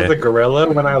yourself as a gorilla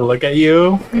when I look at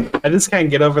you. I just can't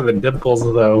get over the dimples,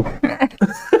 though.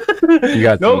 You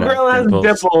got no gorilla has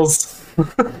dimples.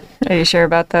 Are you sure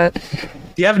about that?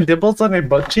 Do you have dimples on your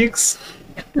butt cheeks?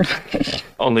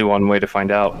 Only one way to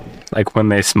find out. Like when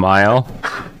they smile.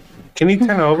 Can you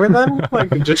turn over then? Like,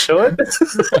 just show it?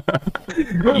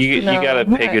 You gotta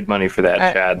pay good money for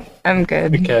that, Chad. I'm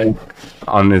good. Okay.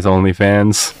 On his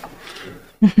OnlyFans.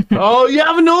 Oh, you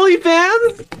have an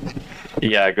OnlyFans?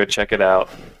 Yeah, go check it out.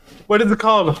 What is it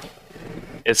called?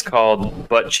 It's called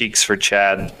Butt Cheeks for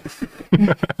Chad.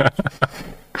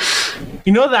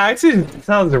 You know, that actually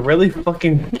sounds really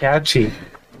fucking catchy.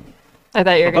 I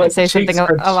thought you were going to say something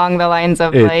along the lines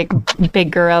of like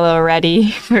Big Gorilla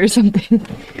Ready or something.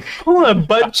 Hold on,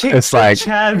 Butt Cheeks for like,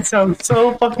 Chad sounds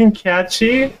so fucking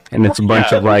catchy. And it's a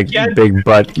bunch of like big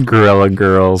butt gorilla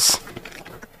girls.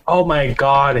 Oh my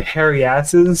god, hairy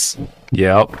asses.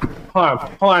 Yep.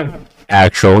 Hold on.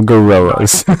 Actual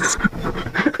gorillas.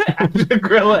 Actual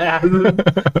gorilla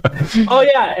asses. Oh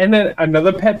yeah, and then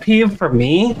another pet peeve for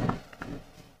me.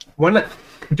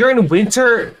 During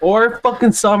winter or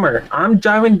fucking summer, I'm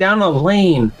driving down a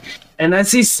lane and I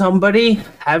see somebody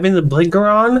having the blinker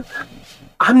on.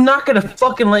 I'm not gonna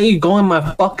fucking let you go in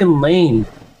my fucking lane.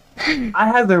 I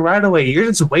have the right of way. You're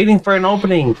just waiting for an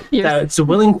opening that's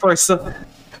willing for some.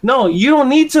 No, you don't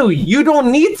need to. You don't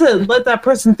need to let that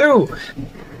person through.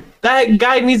 That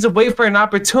guy needs to wait for an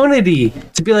opportunity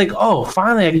to be like, oh,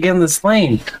 finally I can get in this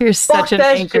lane. You're such an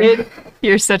Anchorage.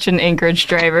 You're such an Anchorage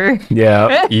driver.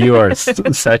 Yeah, you are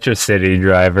such a city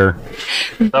driver.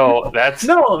 No, that's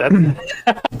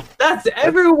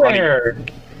everywhere.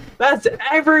 That's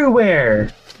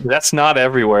everywhere. That's not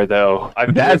everywhere, though.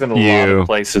 I've driven a lot of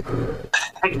places.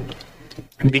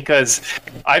 Because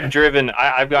I've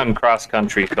gone cross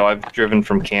country, so I've driven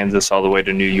from Kansas all the way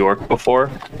to New York before,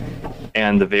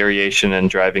 and the variation in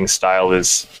driving style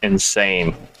is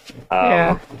insane.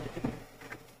 But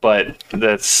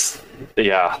that's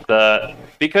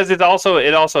because it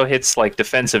also hits like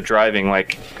defensive driving.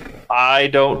 Like, I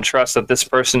don't trust that this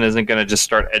person isn't going to just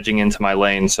start edging into my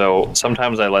lane, so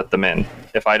sometimes I let them in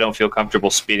if I don't feel comfortable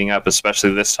speeding up,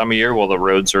 especially this time of year while the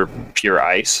roads are pure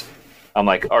ice. I'm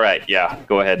like, all right, yeah,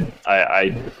 go ahead.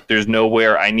 There's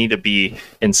nowhere I need to be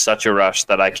in such a rush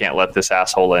that I can't let this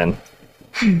asshole in.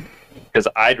 Because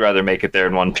I'd rather make it there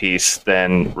in one piece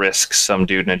than risk some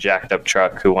dude in a jacked up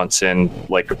truck who wants in,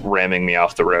 like, ramming me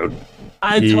off the road.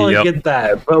 I totally get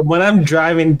that. But when I'm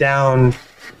driving down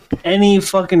any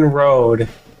fucking road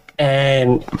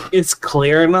and it's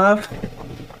clear enough,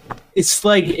 it's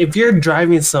like if you're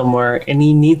driving somewhere and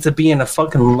you need to be in a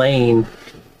fucking lane,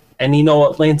 and you know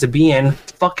what lane to be in,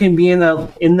 fucking be in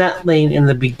that lane in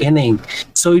the beginning,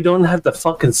 so you don't have to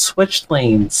fucking switch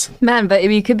lanes. Man, but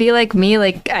you could be like me.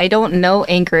 Like, I don't know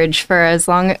Anchorage for as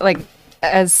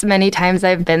many times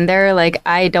I've been there. Like,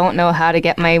 I don't know how to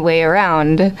get my way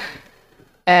around.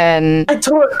 And I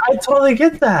totally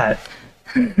get that.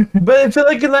 But I feel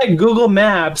like in that Google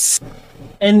Maps,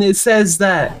 and it says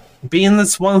that be in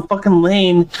this one fucking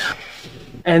lane,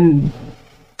 and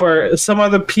for some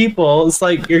other people, it's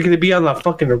like you're going to be on the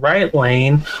fucking right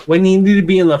lane when you need to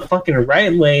be in the fucking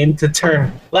right lane to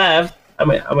turn left.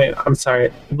 I'm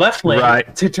sorry, left lane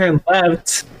to turn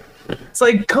left. It's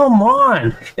like, come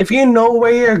on. If you know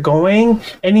where you're going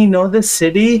and you know the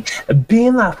city, be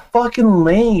in that fucking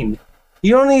lane.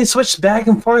 You don't need to switch back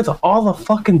and forth all the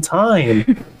fucking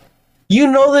time. You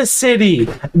know the city.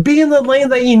 Be in the lane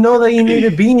that you know that you need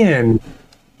to be in.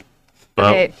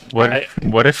 But Okay.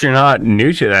 what if you're not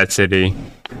new to that city?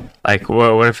 Like,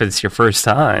 what if it's your first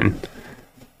time?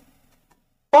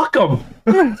 Fuck them.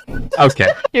 Okay.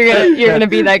 You're gonna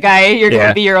be that guy. You're Yeah.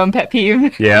 gonna be your own pet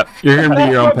peeve. Yeah, you're gonna be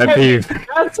your own pet peeve.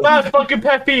 That's my fucking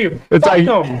pet peeve. It's Fuck like-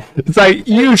 them. It's like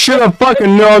you should have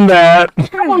fucking known that.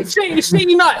 Oh, shit,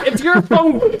 you not. If you're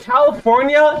from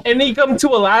California and you come to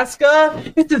Alaska,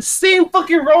 it's the same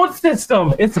fucking road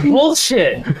system. It's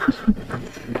bullshit.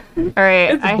 All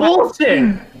right. It's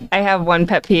bullshit. I have one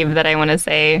pet peeve that I want to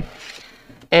say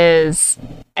is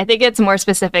I think it's more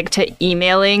specific to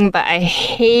emailing, but I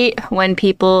hate when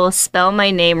people spell my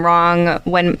name wrong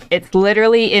when it's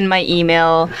literally in my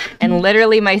email and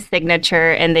literally my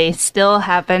signature, and they still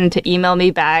happen to email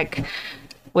me back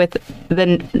with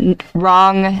the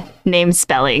wrong name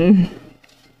spelling.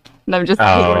 And I'm just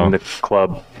In the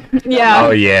club. yeah.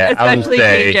 Oh, yeah, I would Especially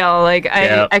say- KJL. Like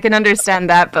Yeah. I can understand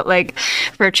that, but like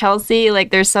for Chelsea,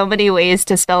 like there's so many ways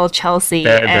to spell Chelsea,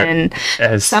 There- and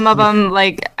as- some of them,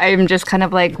 like I'm just kind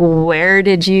of like, where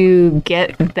did you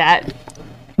get that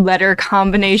letter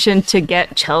combination to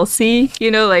get Chelsea?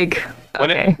 You know, like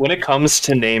okay. When it comes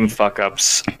to name fuck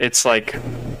ups, it's like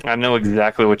I know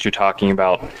exactly what you're talking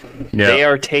about. Yeah. They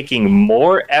are taking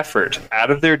more effort out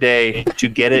of their day to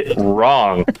get it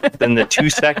wrong than the 2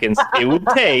 seconds it would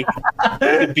take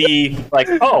to be like,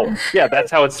 oh, yeah,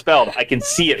 that's how it's spelled. I can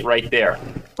see it right there.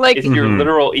 Like It's your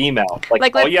literal email.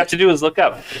 Like, all let's- you have to do is look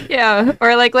up. yeah,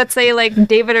 or like let's say like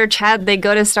David or Chad, they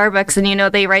go to Starbucks and you know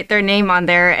they write their name on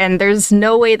there, and there's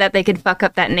no way that they could fuck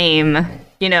up that name.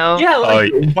 You know? Yeah,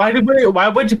 like, Oh, why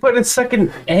would you put a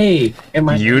second A in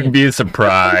my You'd name? be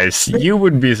surprised. You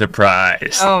would be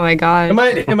surprised. Oh my god.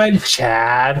 Am I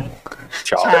Chad?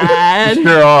 Chad.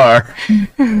 There are.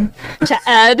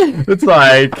 Chad. It's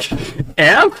like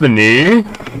Anthony.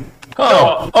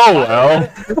 Oh well.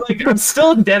 Like, I'm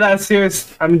still dead ass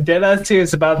serious. I'm dead ass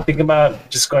serious about thinking about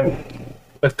just going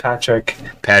with Patrick.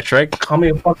 Patrick, Call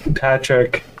me fucking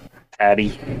Patrick.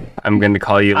 Patty. I'm going to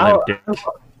call you I'll- Limp Dick.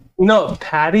 No,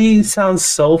 Patty sounds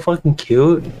so fucking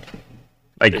cute.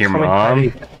 Like your Call me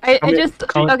mom. Patty. I Call me- just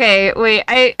call me- okay. Wait,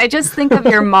 I just think of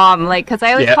your mom, like, cause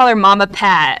I always Yeah. call her Mama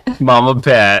Pat, Mama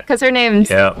Pat. cause her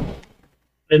name's Yep.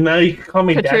 And now you can call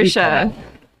me Daddy Patricia.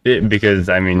 Pat. Because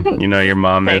I mean, you know, your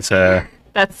mom is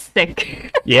That's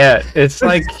sick. yeah, it's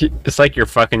like you're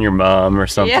fucking your mom or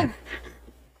something.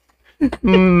 Yeah,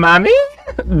 Mommy?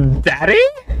 Daddy?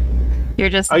 you're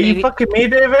just Are you baby- fucking me,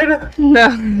 David?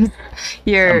 no.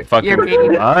 You're Fucking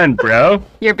baby. on, bro.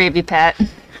 You're baby Pat.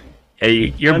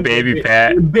 Hey, you're I'm baby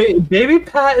Pat. Baby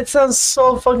Pat, it sounds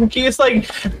so fucking cute. It's like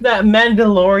that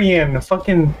Mandalorian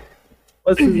fucking.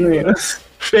 What's his name?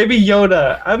 Baby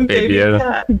Yoda. I'm Baby Baby Yoda.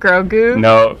 Pat. Grogu.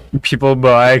 No, people be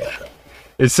like,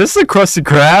 is this the Krusty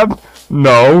Krab?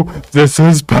 No, this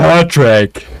is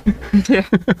Patrick.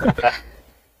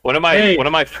 One of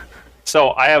my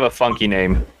so I have a funky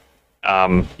name.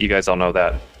 You guys all know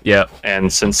that. Yep.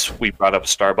 And since we brought up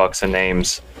Starbucks and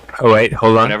names, Oh wait,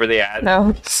 hold on. whenever they add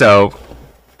No. So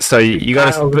you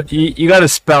gotta you gotta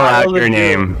spell out Kyle your is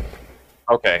name.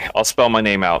 okay, I'll spell my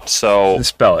name out. So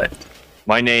Spell it.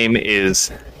 my name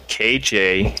is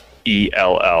KJELL.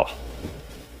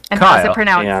 And how's Kyle. it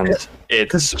pronounced? And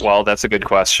it's well, that's a good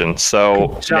question.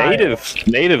 So Giles.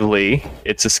 natively,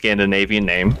 it's a Scandinavian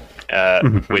name,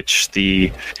 which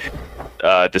the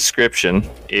description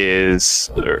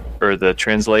is, or the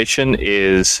translation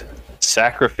is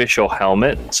sacrificial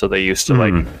helmet. So they used to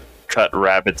like cut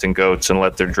rabbits and goats and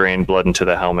let their drain blood into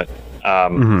the helmet.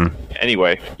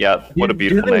 Anyway, yeah, what a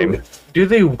beautiful name. Do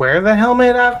they wear the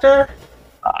helmet after?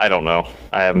 I don't know.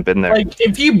 I haven't been there. Like,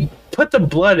 if you put the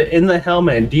blood in the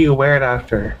helmet, do you wear it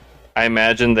after? I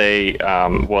imagine they,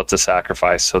 well, it's a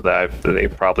sacrifice, so that they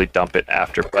probably dump it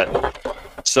after. But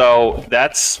so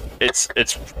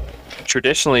it's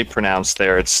traditionally pronounced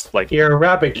there. It's like You're a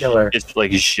rabbit killer. it's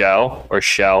like gel or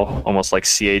shell, almost like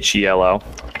CHELO.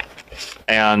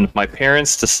 And my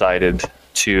parents decided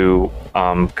to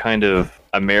kind of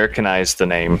Americanize the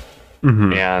name,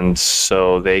 and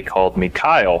so they called me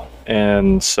Kyle.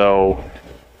 And so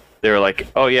they were like,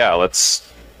 "Oh yeah, let's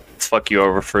fuck you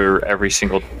over for every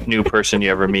single new person you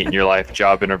ever meet in your life,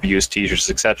 job interviews, teachers,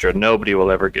 etc. Nobody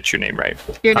will ever get your name right.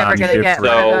 You're never gonna get one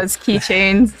of those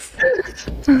keychains.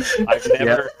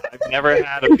 I've never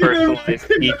had a personalized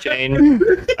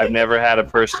keychain. I've never had a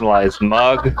personalized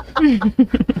mug.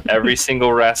 Every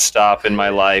single rest stop in my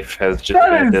life has just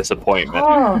been a disappointment.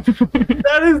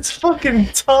 That is fucking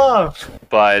tough.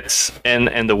 But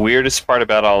and the weirdest part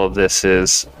about all of this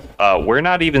is we're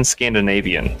not even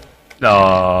Scandinavian.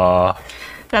 Oh,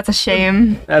 That's a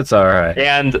shame. that's all right.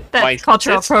 And my That's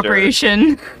cultural sister-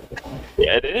 Yeah.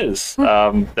 Yeah, it is.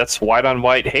 That's white on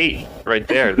white hate right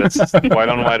there. That's white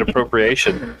on white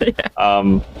appropriation.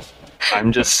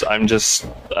 I'm just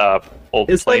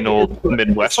plain old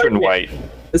Midwestern white.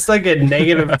 It's like a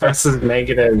negative versus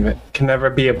negative. It can never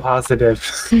be a positive.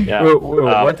 Yeah.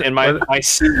 And my what- my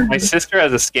sister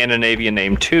has a Scandinavian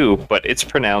name too, but it's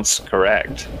pronounced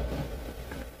correct.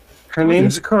 Her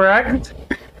name's correct?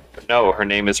 No, her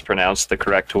name is pronounced the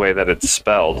correct way that it's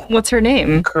spelled. What's her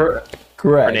name? Correct.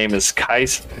 Correct. Her name is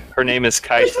Kais. Her name is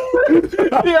Kais.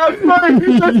 Yeah, I'm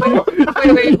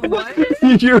sorry. Wait, what?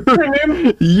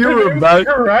 You were about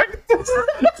Correct?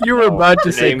 you were about to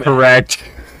Her say name- correct.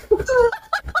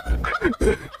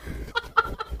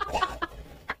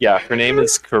 Yeah, her name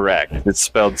is correct. It's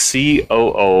spelled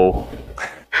COO.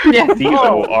 Yeah.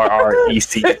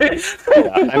 CORREC. Yeah,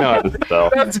 I know how to spell.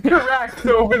 That's correct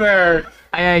over there.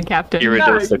 Aye, Captain.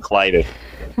 Iridociclitis.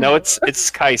 No, it's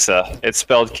Kaisa. It's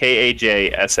spelled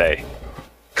Kajsa.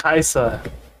 Kaisa.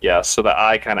 Yeah, so the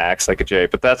I kind of acts like a J,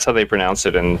 but that's how they pronounce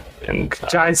it in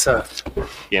Kaisa.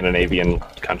 Scandinavian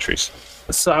countries.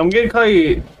 So I'm gonna call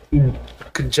you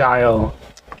Kajile.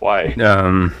 Why?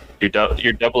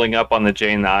 You're doubling up on the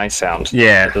J and the I sound.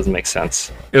 Yeah. That doesn't make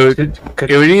sense. It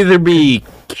would either be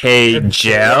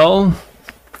K-Gel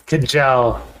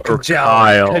Kajel. or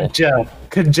Kyle. Kajel.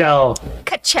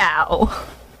 Ka-chow.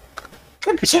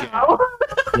 Kajel.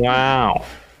 Wow.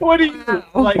 What are you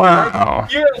like? Wow.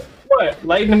 You're what?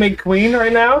 Lightning McQueen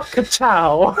right now?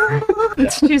 Kachow.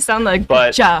 You sound like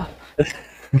But- Ka-chow.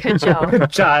 Ka-chow.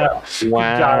 Kajile.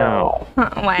 Wow.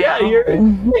 Wow.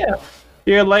 Yeah,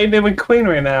 you're Lightning McQueen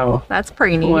right now. That's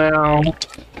pretty neat. Wow.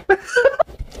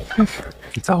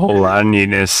 It's a whole lot of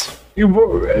neatness.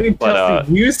 Chelsea, But,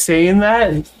 you saying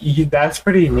that, that's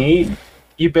pretty neat.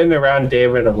 You've been around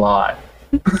David a lot.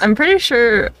 I'm pretty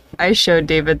sure I showed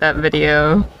David that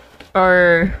video.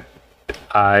 Or,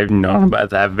 I've known about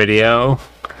that video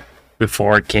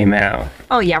before it came out.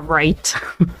 oh yeah, right.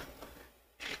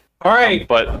 All right.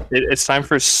 But it's time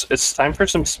for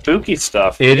some spooky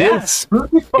stuff. It Yeah, is.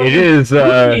 spooky fucking- It is.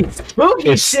 spooky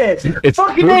it's- shit. it's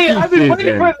Fucking spooky hey, I've been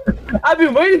waiting for season. it. I've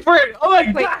been waiting for it. Oh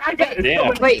my Wait, god, I got it.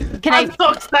 damn. Wait, can I'm I so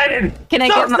excited. can I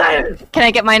so get excited. can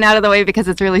I get mine out of the way because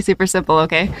it's really super simple,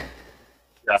 okay?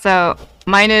 Yeah. So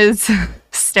mine is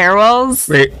stairwells,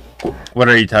 Wait, what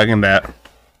are you talking about?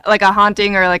 like a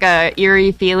haunting or like a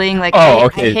eerie feeling. Like Oh, I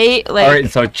okay. hate like All right,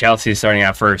 so Chelsea's starting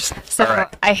out first. so All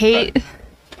right. I hate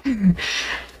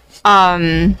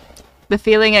the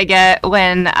feeling I get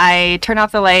when I turn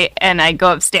off the light and I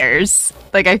go upstairs.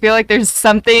 Like I feel like there's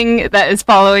something that is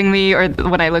following me, or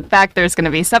when I look back there's going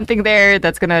to be something there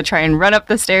that's going to try and run up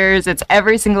the stairs. It's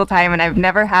every single time, and I've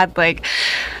never had like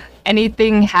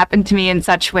anything happen to me in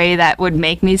such way that would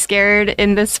make me scared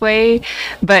in this way.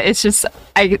 But it's just,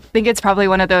 I think it's probably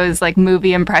one of those like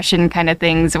movie impression kind of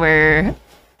things where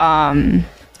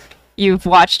you've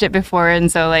watched it before,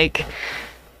 and so like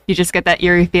you just get that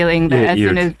eerie feeling that Yeah, as you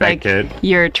soon as like expect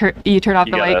it. you turn off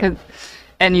You the light gotta-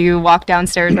 and you walk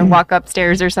downstairs or walk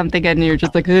upstairs or something, and you're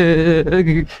just like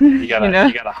You gotta know?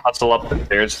 you gotta hustle up the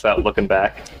stairs without looking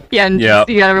back. yeah, and Yeah.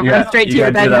 you gotta Yeah. run straight to You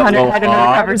your gotta bed do that and little hide under the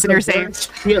hop. covers and you're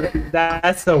safe.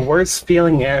 That's the worst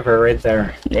feeling ever, right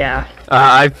there. Yeah,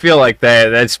 I feel like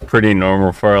that's pretty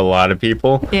normal for a lot of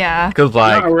people. yeah. Cause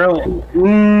like, Not really.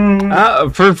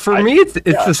 for me, it's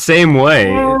the same way.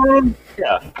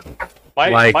 Yeah.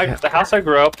 The house I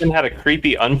grew up in had a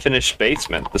creepy unfinished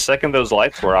basement. The second those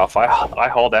lights were off, I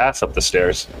hauled ass up the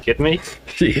stairs. Kidding me?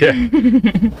 Yeah.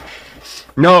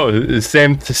 No, the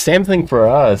same thing for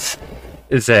us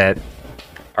is that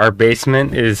our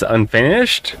basement is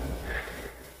unfinished.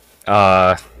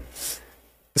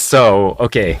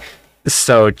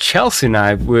 So Chelsea and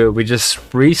I, we just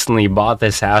recently bought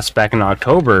this house back in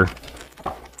October,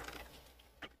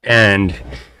 and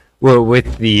well,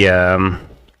 with the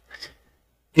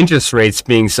interest rates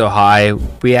being so high,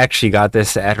 we actually got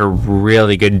this at a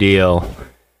really good deal.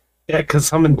 Yeah, because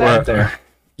someone died there.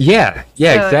 Yeah, So-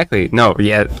 exactly. No,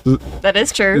 yeah, That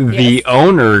is true. the yes.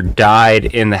 owner died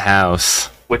in the house.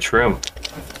 Which room?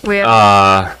 We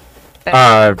have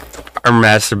Our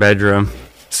master bedroom.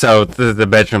 So the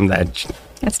bedroom that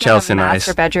It's Chelsea not and a I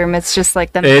master bedroom. It's just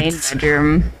like the main It's-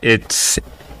 bedroom. it's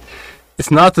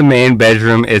not the main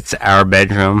bedroom, it's our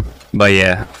bedroom. But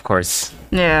yeah, of course,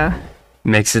 Yeah.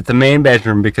 makes it the main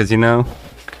bedroom because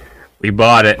we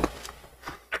bought it.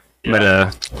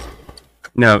 But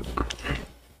no.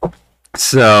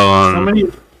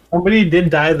 So Somebody did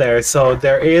die there, so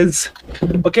there is.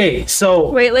 Okay,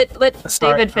 so Wait, let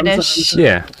Sorry, David finish.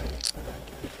 yeah.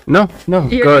 No,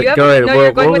 You're, go you have, ahead. No,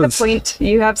 you're going with a point.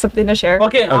 You have something to share.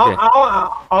 okay. Okay.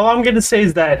 All I'm gonna say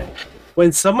is that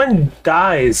when someone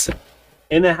dies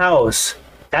in a house,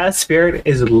 that spirit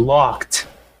is locked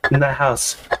in that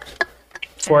house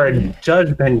for a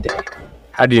judgment day.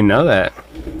 How do you know that?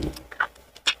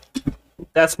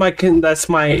 That's my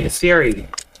theory.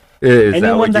 Is that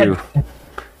Anyone what that- you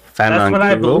found That's on what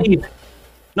I Google? believe.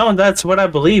 No, that's what I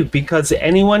believe because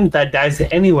anyone that dies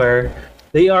anywhere,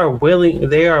 they are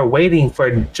waiting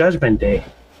for Judgment Day.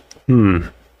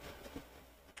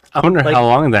 I wonder Like- how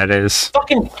long that is.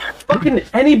 Fucking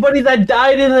anybody that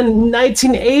died in the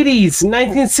 1980s,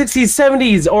 1960s,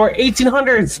 70s, or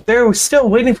 1800s, they're still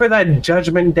waiting for that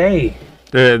Judgment Day.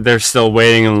 They're still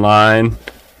waiting in line.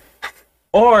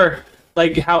 Or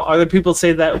like how other people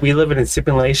say that we live in a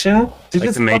simulation. They're Like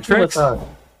just the fucking Matrix? with us.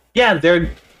 Yeah, they're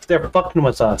fucking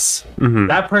with us. Mm-hmm.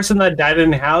 That person that died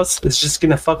in the house is just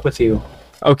gonna fuck with you.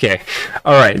 Okay.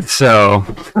 All right. So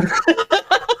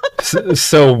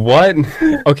so what?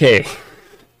 Okay.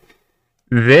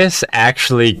 This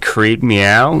actually creeped me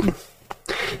out.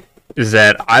 Is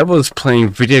that I was playing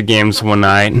video games one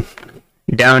night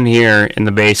down here in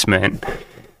the basement.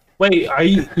 Wait,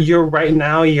 you're right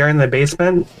now? You're in the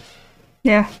basement.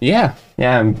 Yeah. Yeah.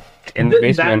 Yeah. I'm in the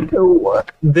basement.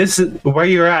 This is where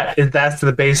you're at. That's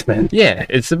the basement. Yeah,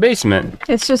 it's the basement.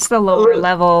 It's just the lower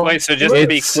level. Wait, so just to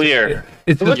be It's- clear,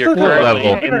 It's the What's you're the floor currently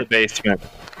level. in the basement.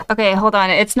 Okay, hold on.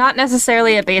 It's not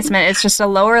necessarily a basement. It's just a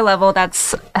lower level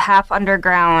that's half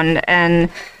underground, and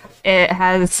it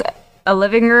has a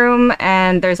living room,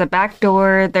 and there's a back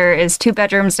door. There is 2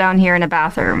 bedrooms down here and a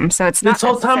bathroom. So it's not This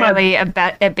whole time necessarily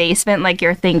a basement like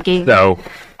you're thinking. So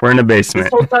we're in a This basement.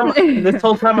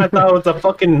 whole time I thought it was a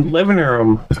fucking living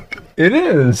room. It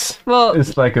is. Well,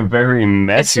 It's like a very it's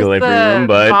messy just living room,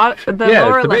 but the yeah, it's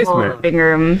lower the level basement. living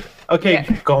room. Okay,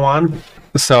 go on.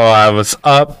 so I was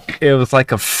up. It was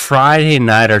like a Friday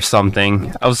night or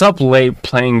something. I was up late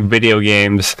playing video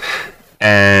games,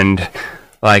 and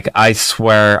like I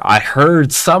swear I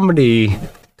heard somebody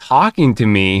talking to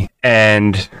me,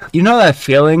 and you know that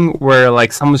feeling where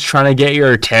like someone's trying to get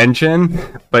your attention,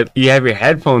 but you have your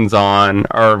headphones on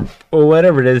or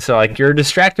whatever it is, so like you're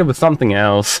distracted with something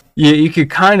else. You could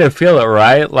kind of feel it,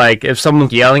 right? Like if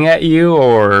someone's yelling at you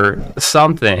or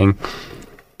something.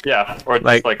 Yeah, or just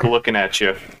Like- like looking at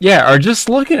you. Yeah, or just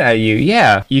looking at you.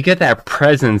 Yeah, you get that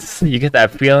presence, you get that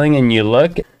feeling, and you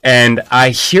look, and I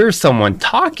hear someone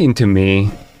talking to me,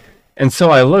 and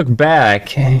so I look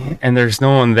back, and there's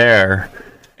no one there.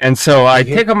 And so I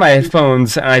take off my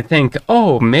headphones, and I think,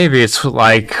 oh, maybe it's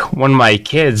like one of my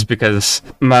kids, because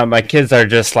my kids are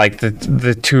just like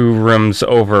the 2 rooms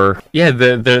over. Yeah,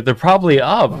 they're probably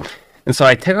up. And so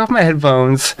I take off my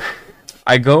headphones,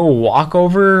 I go walk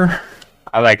over.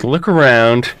 I like look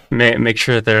around, make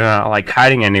sure they're not like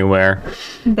hiding anywhere.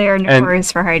 They are notorious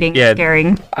for hiding yeah. and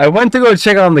scaring. I went to go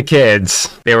check on the kids.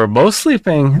 They were both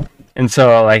sleeping, and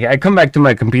so like I come back to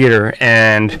my computer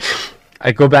and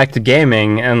I go back to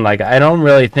gaming, and like I don't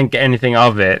really think anything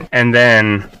of it. And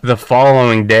then the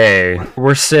following day,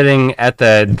 we're sitting at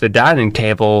the dining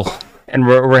table, and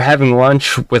we're having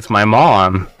lunch with my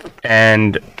mom,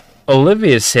 and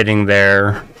Olivia's sitting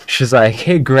there. She's like,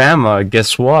 hey, Grandma,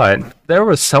 guess what? There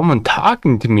was someone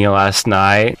talking to me last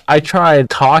night. I tried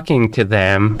talking to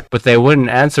them, but they wouldn't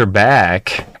answer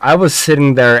back. I was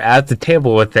sitting there at the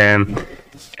table with them,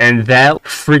 and that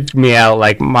freaked me out.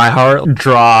 Like, my heart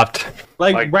dropped.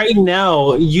 Like right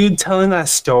now, you telling that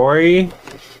story,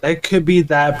 that could be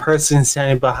that person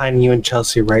standing behind you in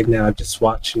Chelsea right now, just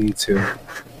watching you two.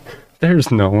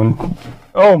 There's no one.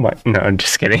 Oh my. No, I'm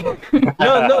just kidding.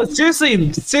 No,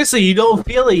 seriously, you don't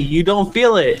feel it. You don't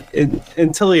feel it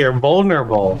until you're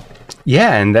vulnerable.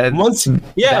 Yeah, and that. Once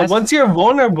That's- you're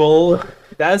vulnerable,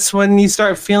 that's when you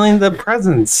start feeling the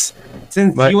presence.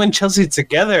 Since But- you and Chelsea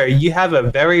together, you have a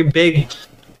very big,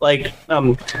 like,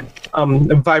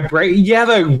 vibrate. You have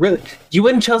a really. You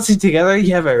and Chelsea together,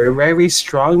 you have a very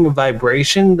strong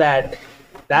vibration that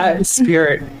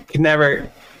spirit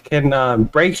can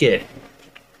break it.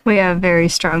 We have very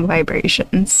strong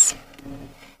vibrations.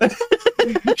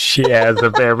 She has a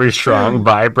very strong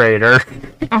vibrator.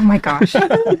 Oh my gosh.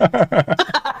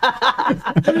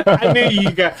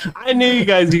 I knew you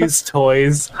guys used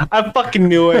toys. I fucking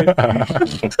knew it. I'm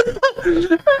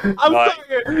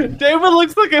sorry. David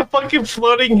looks like a fucking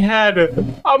floating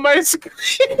head on my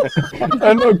screen.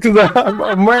 I know, because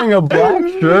I'm wearing a black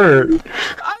shirt.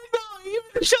 I know,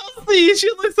 even Chelsea, she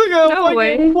looks like a No fucking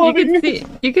way. You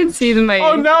floating. can see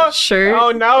my shirt.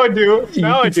 Oh, now I do.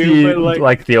 Now I You can do. see, But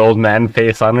like the old man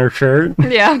face on her shirt.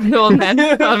 Yeah, the old man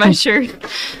on my shirt.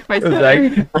 My It's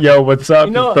sweater. like, yo, what's up?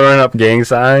 You know- Just throwing up gang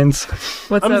signs.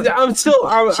 What's I'm up?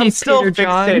 still Chief still Peter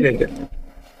John. fixated.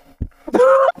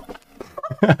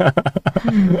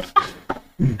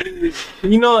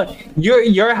 You know,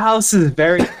 your house is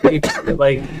very safe.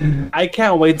 Like, I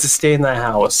can't wait to stay in that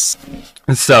house.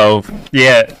 So,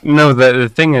 yeah, no, the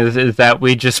thing is that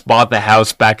we just bought the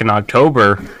house back in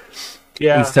October.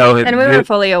 Yeah. And so, And we were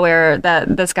fully aware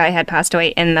that this guy had passed away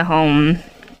in the home.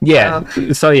 yeah,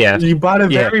 so yeah. You bought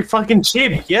it Yeah. very fucking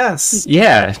cheap. Yes.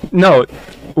 Yeah, no,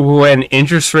 when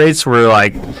interest rates were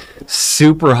like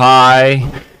super high,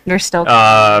 You're still.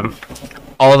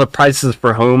 all the prices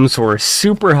for homes were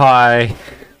super high.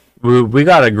 We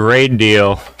got a great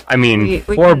deal. I mean,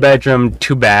 We 4 bedroom,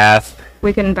 2 bath.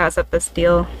 we couldn't pass up this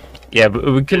deal. Yeah, but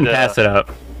we couldn't pass it up.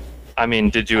 I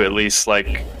mean, did you at least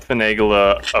like finagle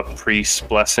a priest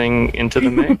blessing into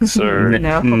the mix, or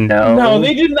No. No,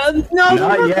 they did not. No,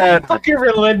 Not they're yet. that fucking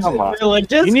religious. Come on.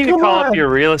 Religious. you need to Come call on. up your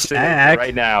real estate agent Act.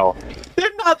 right now? They're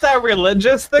not that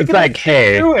religious. They're It's gonna like,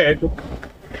 hey, do it.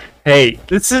 hey,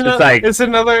 This is like- it's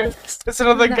another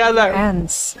guy that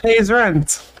Hands. pays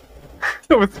rent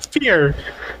with fear.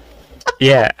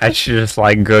 yeah, I should just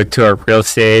like go to our real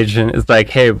estate agent. It's like,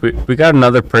 hey, we got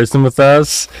another person with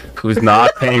us who's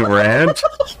not paying rent.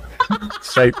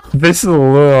 It's like, this is a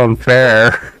little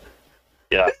unfair.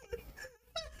 Yeah.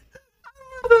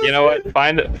 You know what?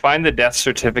 Find the death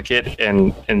certificate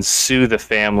and sue the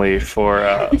family for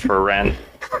rent.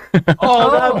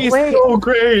 Oh, that'd be wait. so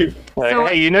great. Like, So-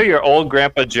 hey, you know your old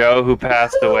grandpa Joe who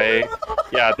passed away?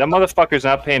 Yeah, that motherfucker's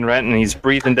not paying rent and he's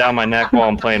breathing down my neck while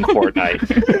I'm playing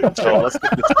Fortnite. So let's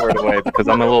get this squared away because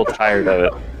I'm a little tired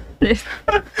of it.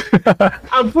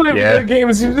 I'm playing Yeah. video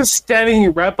games. You're just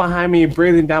standing right behind me,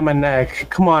 breathing down my neck.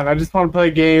 Come on, I just want to play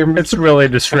a game. It's really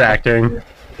distracting.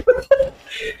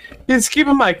 He's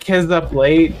keeping my kids up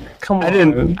late. Come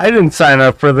on. I didn't sign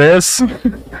up for this.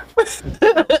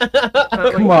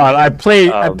 Come on, I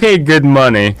paid good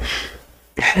money.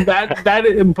 But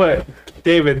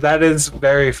David, that is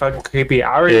very fucking creepy.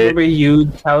 I remember you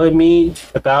telling me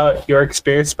about your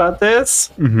experience about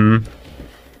this. Mm-hmm.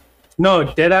 No,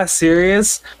 dead ass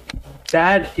serious.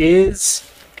 That is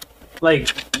like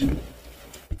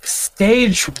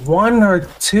stage 1 or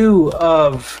 2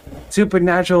 of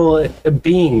supernatural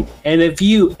being, and if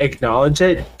you acknowledge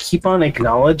it, keep on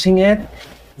acknowledging it,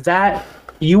 that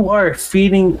you are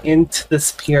feeding into the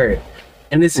spirit,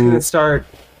 and it's gonna start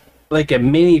like a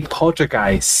mini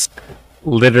poltergeist.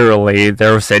 Literally,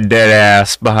 there was a dead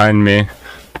ass behind me.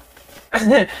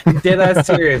 Dead ass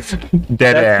serious.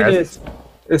 Dead That's ass.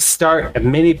 gonna start a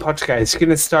mini poltergeist. You're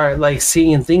gonna start like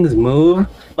seeing things move,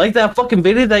 like that fucking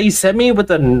video that you sent me with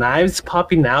the knives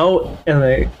popping out and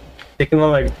like taking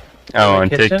them like. Oh, in on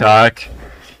the kitchen. TikTok.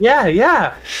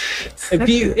 Yeah. If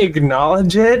you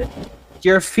acknowledge it,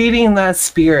 you're feeding that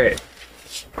spirit.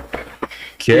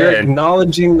 You're Good.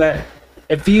 acknowledging that.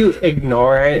 If you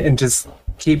ignore it and just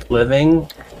keep living,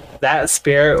 that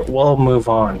spirit will move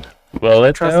on. Will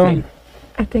it Trust though? me.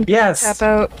 I think Yes. tap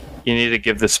out. You need to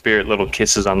give the spirit little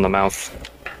kisses on the mouth.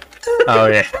 Oh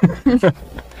yeah.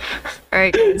 All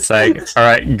right, guys. It's like, all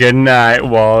right, good night,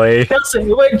 Wally.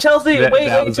 Chelsea, wait, Chelsea, That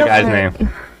was the guy's Chelsea.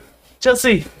 name.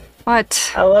 Chelsea,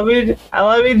 What? I love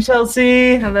you,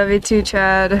 Chelsea. I love you too,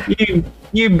 Chad.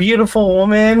 You beautiful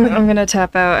woman. I'm gonna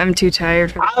tap out. I'm too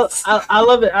tired for this. I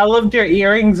love it. I loved your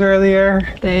earrings earlier.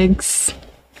 Thanks.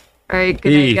 All right,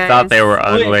 good He night, guys. thought they were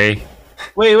ugly.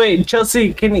 Wait,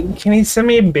 Chelsea, can you send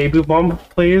me a baby bump,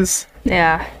 please?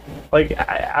 Yeah. Like,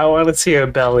 I want to see her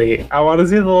belly. I want to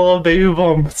see the little baby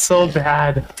bump so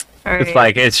bad. All right. It's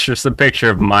like, it's just a picture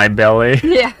of my belly.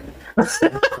 Yeah.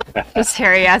 Just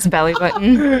hairy ass belly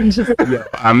button. Just,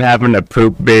 I'm having a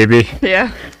poop, baby.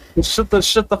 yeah. Shut the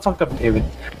fuck up, David.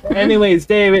 Anyways,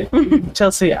 David,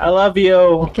 Chelsea, I love you.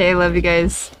 Okay, love you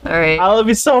guys. All right. I love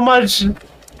you so much.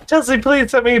 Chelsea,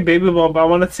 please send me a baby bump. I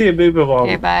want to see a baby bump.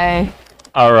 Okay, bye.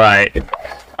 All right.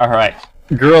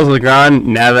 Girls are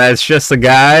gone. Now that it's just the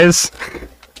guys.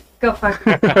 Go fuck.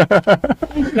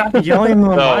 Stop yelling in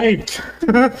the No. mic.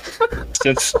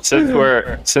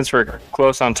 Since we're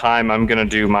close on time, I'm gonna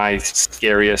do my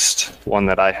scariest one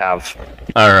that I have.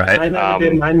 All I right. never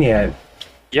did mine yet.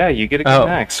 Yeah, you get to go Oh,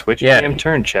 next. Which yeah. damn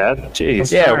turn, Chad?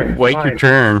 Jeez. Yeah, Sorry, wait fine. your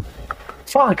turn.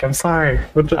 Fuck, I'm sorry.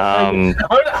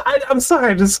 I'm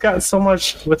sorry. I just got so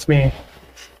much with me.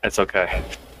 It's okay.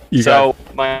 You So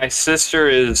my sister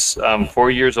is 4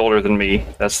 years older than me.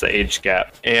 That's the age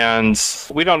gap, and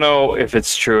we don't know if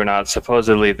it's true or not.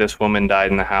 Supposedly, this woman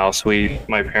died in the house.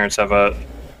 My parents have a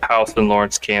house in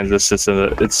Lawrence, Kansas.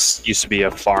 It's used to be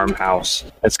a farmhouse.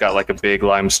 It's got like a big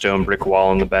limestone brick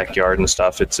wall in the backyard and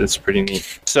stuff. It's pretty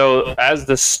neat. So as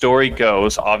the story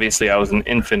goes, obviously I was an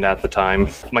infant at the time.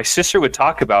 My sister would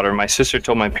talk about her. My sister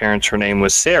told my parents her name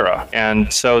was Sarah,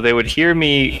 and so they would hear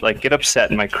me like get upset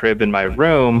in my crib in my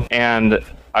room, and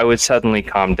I would suddenly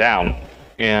calm down.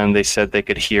 And they said they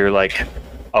could hear like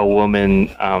a woman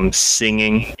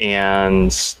singing,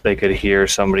 and they could hear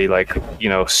somebody like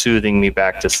soothing me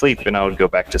back to sleep, and I would go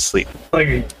back to sleep. Like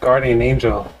a guardian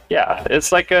angel. Yeah,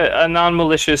 it's like a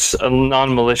non-malicious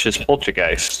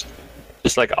poltergeist.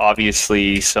 Just like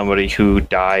obviously somebody who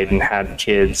died and had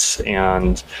kids,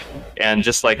 and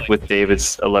just like with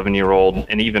David's 11-year-old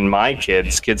and even my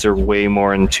kids are way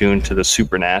more in tune to the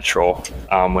supernatural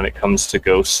when it comes to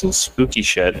ghosts and spooky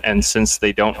shit. And since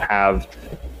they don't have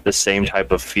the same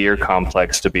type of fear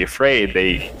complex to be afraid,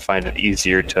 they find it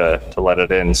easier to let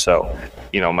it in. So,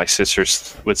 my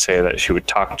sisters would say that she would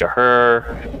talk to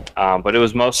her, but it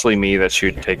was mostly me that she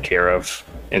would take care of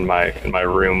in my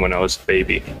room when I was a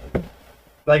baby,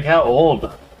 Like how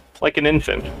old? like an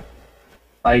infant.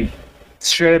 Like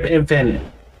straight up infant.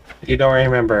 You don't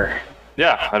remember.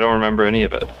 Yeah, I don't remember any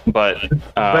of it, but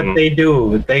But they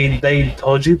do. They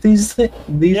told you these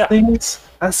things?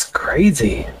 That's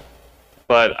crazy.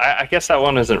 But I guess that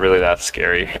one isn't really that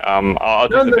scary. I'll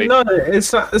do the No,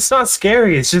 it's not. It's not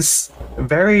scary. It's just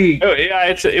very. Oh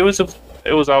yeah, it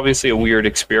was obviously a weird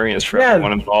experience for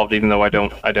everyone involved. Even though I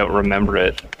don't remember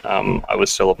it, I was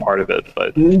still a part of it.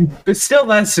 But still,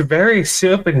 that's very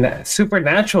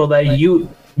supernatural that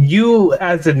you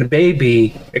as a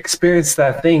baby experienced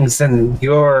that things, and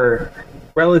your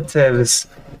relatives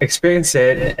experienced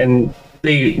it, and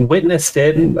they witnessed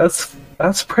it. And that's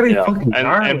pretty fucking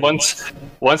gnarly. And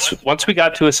once we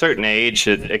got to a certain age,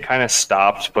 it kind of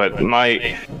stopped. But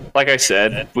like I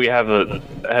said, we had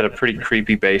a pretty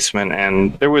creepy basement,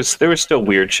 and there was still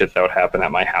weird shit that would happen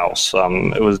at my house.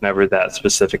 It was never that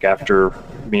specific after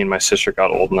me and my sister got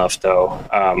old enough, though.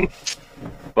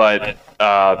 But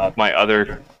my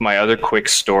other quick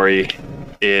story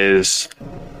is,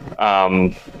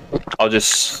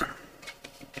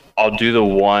 I'll do the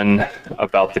one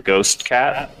about the ghost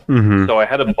cat. Mm-hmm. So I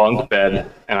had a bunk bed,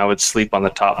 and I would sleep on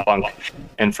the top bunk.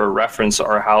 And for reference,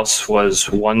 our house was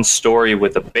one story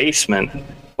with a basement,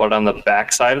 but on the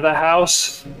back side of the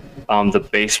house, the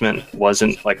basement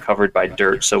wasn't like covered by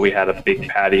dirt. So we had a big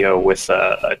patio with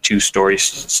a 2-story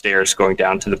stairs going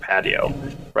down to the patio,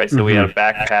 right? So we had a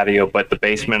back patio, but the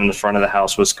basement in the front of the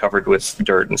house was covered with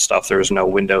dirt and stuff. There was no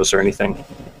windows or anything.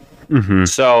 Mm-hmm.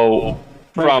 So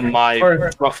from my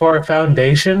for a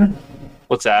foundation.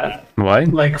 What's that? What?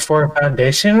 Like for a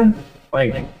foundation?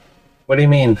 Like, what do you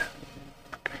mean?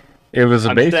 It was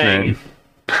a basement.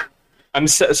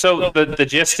 So the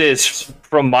gist is,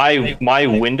 from my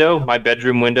window, my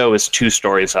bedroom window is 2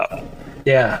 stories up.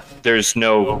 Yeah. There's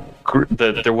no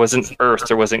there wasn't earth,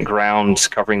 there wasn't ground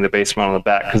covering the basement on the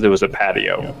back because there was a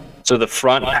patio. So the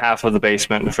front half of the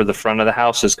basement for the front of the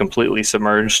house is completely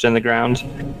submerged in the ground.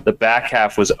 The back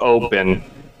half was open,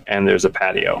 and there's a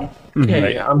patio.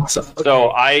 Okay, right?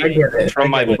 So I get it. from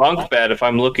my bunk bed, if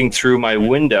I'm looking through my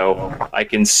window, I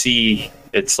can see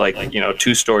it's like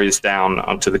 2 stories down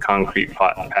onto the concrete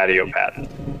patio pad.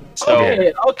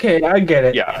 So okay, I get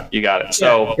it. yeah, you got it.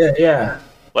 So yeah.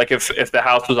 like if the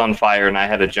house was on fire and I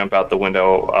had to jump out the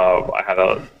window,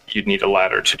 you'd need a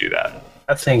ladder to do that.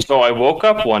 I think. So I woke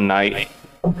up one night,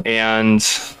 and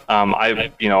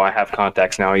I have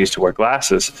contacts now. I used to wear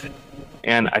glasses,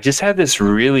 and I just had this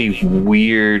really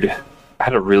weird. I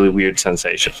had a really weird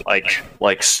sensation,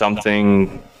 like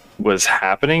something was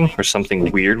happening or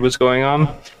something weird was going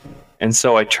on. And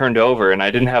so I turned over, and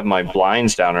I didn't have my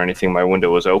blinds down or anything. My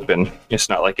window was open. It's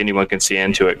not like anyone can see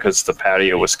into it because the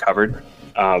patio was covered.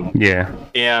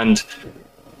 And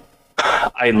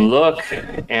I look,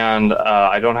 and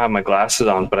I don't have my glasses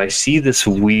on, but I see this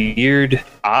weird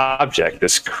object,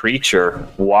 this creature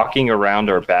walking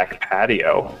around our back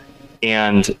patio.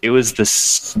 And it was the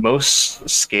most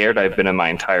scared I've been in my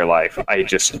entire life. I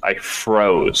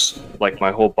froze. Like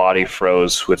my whole body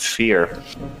froze with fear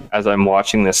as I'm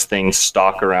watching this thing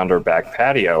stalk around our back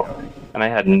patio. And I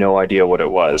had no idea what it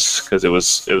was because it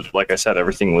was like I said,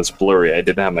 everything was blurry. I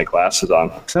didn't have my glasses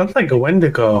on. Sounds like a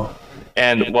Wendigo.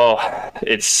 And well,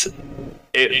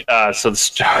 so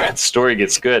the story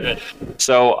gets good.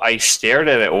 So I stared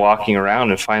at it walking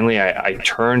around, and finally I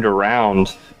turned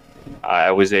around.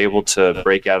 I was able to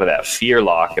break out of that fear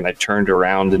lock, and I turned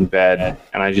around in bed,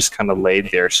 and I just kind of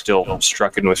laid there, still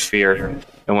strucken with fear.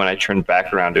 And when I turned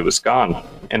back around, it was gone,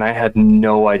 and I had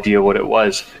no idea what it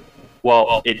was.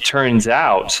 Well, it turns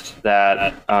out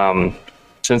that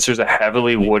since there's a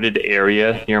heavily wooded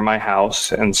area near my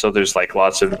house, and so there's like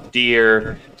lots of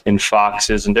deer and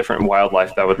foxes and different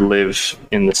wildlife that would live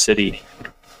in the city,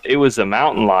 it was a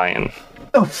mountain lion.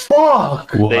 The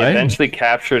fuck? What? They eventually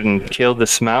captured and killed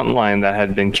this mountain lion that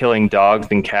had been killing dogs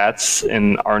and cats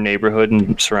in our neighborhood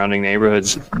and surrounding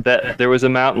neighborhoods. That there was a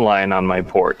mountain lion on my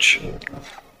porch.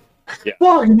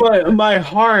 Fuck my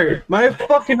heart. My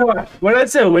fucking heart. When I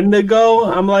said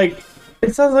Wendigo, I'm like,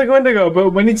 it sounds like Wendigo, but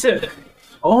when he said,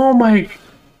 oh my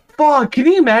fuck, can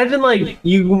you imagine like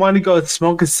you want to go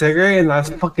smoke a cigarette and that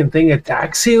fucking thing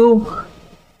attacks you?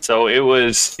 So it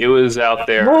was out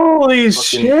there. Holy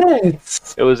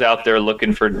shit! It was out there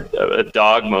looking for a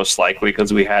dog, most likely,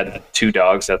 because we had 2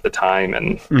 dogs at the time,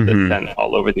 and the scent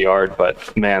all over the yard.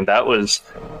 But man, that was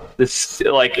this,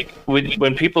 like,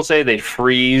 when people say they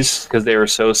freeze because they were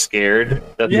so scared,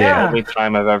 that's the only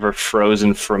time I've ever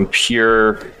frozen from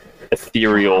pure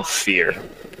ethereal fear.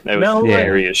 It was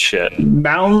scary as shit.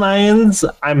 Mountain lions,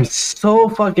 I'm so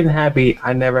fucking happy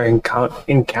I never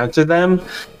encountered them.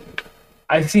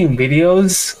 I've seen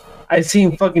videos. I've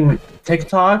seen fucking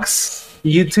TikToks,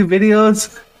 YouTube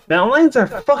videos. Mountain lions are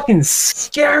fucking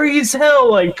scary as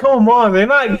hell. Like, come on, they're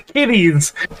not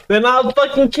kitties. They're not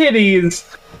fucking kitties.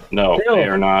 No, they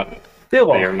are not. They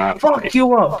are not fuck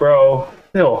you up, bro.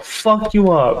 They will fuck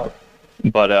you up.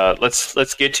 But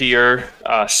let's get to your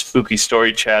spooky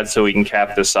story, Chad, so we can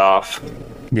cap this off.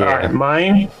 Yeah. Alright,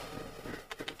 mine.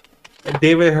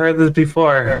 David heard this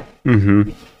before.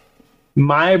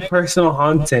 My personal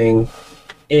haunting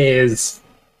is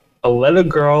a little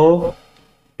girl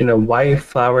in a white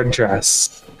flower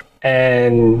dress,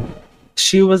 and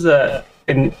she was a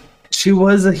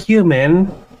human,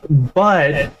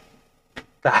 but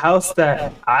the house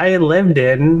that I lived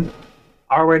in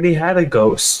already had a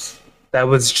ghost that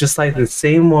was just like the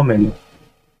same woman.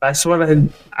 That's what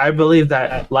I believe,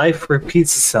 that life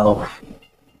repeats itself.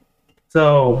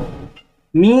 So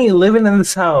me living in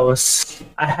this house,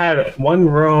 I had one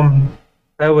room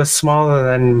that was smaller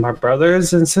than my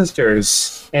brothers and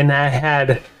sisters, and I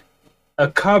had a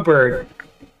cupboard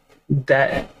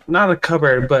not a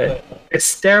cupboard, but a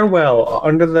stairwell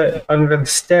under the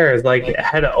stairs. Like, it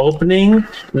had an opening, and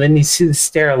then you see the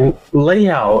stair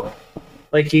layout.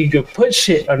 Like, you could put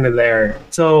shit under there.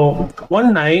 So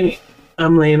one night,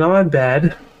 I'm laying on my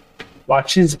bed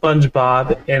watching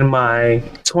SpongeBob in my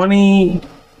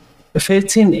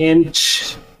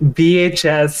 15-inch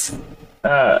VHS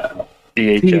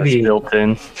TV. Built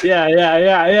in. Yeah.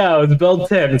 It was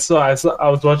built in. So I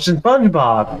was watching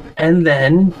SpongeBob, and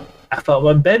then I felt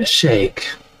my bed shake.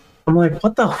 I'm like,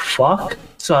 what the fuck?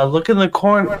 So I look in the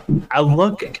corner. I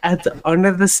look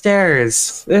under the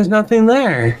stairs. There's nothing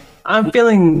there. I'm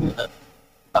feeling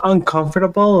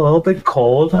uncomfortable, a little bit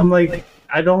cold. I'm like,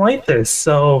 I don't like this.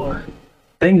 So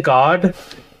thank God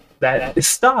that it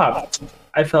stopped.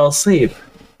 I fell asleep.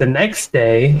 The next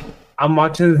day, I'm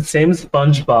watching the same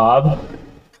SpongeBob,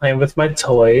 playing with my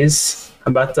toys.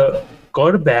 I'm about to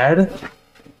go to bed.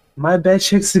 My bed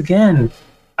shakes again.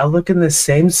 I look in the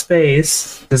same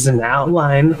space. There's an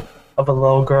outline of a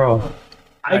little girl.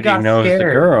 How do you know it's a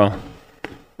girl?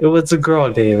 It was a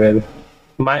girl, David.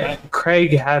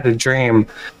 Craig had a dream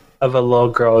of a little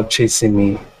girl chasing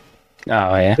me.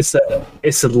 Oh yeah.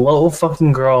 It's a little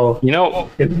fucking girl. You know,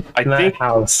 in I that think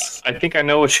house. I think I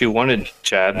know what she wanted,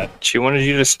 Chad. She wanted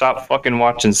you to stop fucking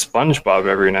watching SpongeBob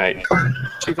every night.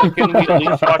 She's like, can we at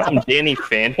least watch some Danny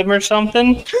Phantom or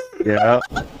something? Yeah.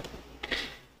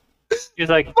 She's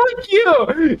like, Fuck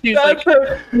you! She's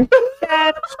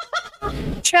That's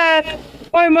Chad,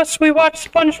 why must we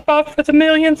watch SpongeBob for the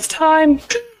millionth time?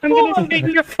 I'm gonna shit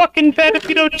in your fucking bed if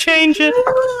you don't change it.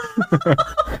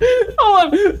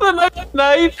 Hold on. The next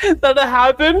night that it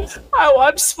happened, I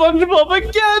watched SpongeBob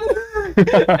again,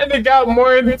 and it got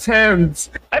more intense.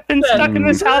 I've been stuck in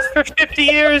this house for 50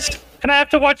 years, and I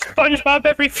have to watch SpongeBob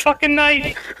every fucking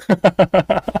night.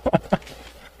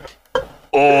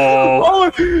 Oh,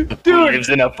 dude, lives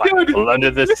in a pineapple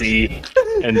under the sea,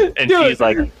 and Dude. she's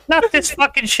like, not this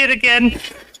fucking shit again.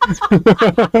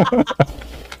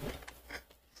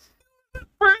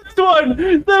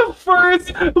 The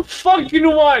first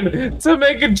fucking one to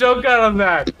make a joke out of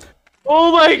that.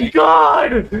 Oh my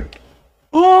god!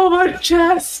 Oh, my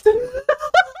chest!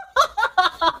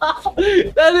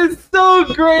 That is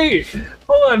so great.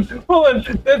 Hold on.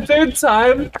 The third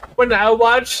time when I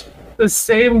watched the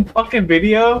same fucking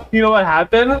video, you know what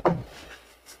happened?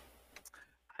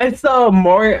 I saw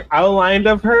more outline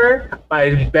of her.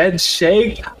 My bed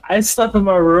shake. I slept in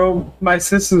my room, my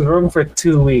sister's room, for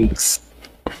 2 weeks.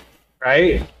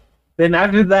 Right? Then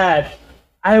after that,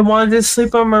 I wanted to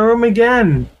sleep in my room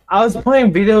again. I was playing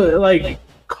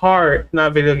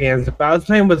not video games, but I was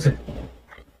playing with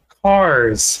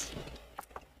cars.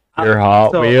 Your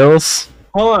Hot So- Wheels?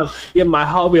 Hold on. Yeah, my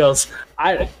Hot Wheels.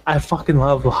 I fucking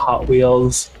love Hot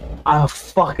Wheels. I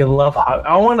fucking love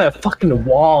I want a fucking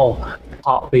wall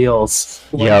Hot Wheels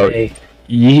one Yo. day.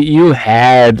 You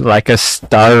had like a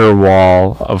starter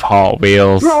wall of Hot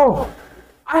Wheels. Bro,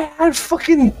 I had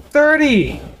fucking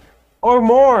 30 or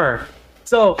more.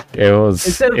 So It was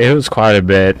Instead of- it was quite a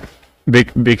bit.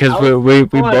 Because we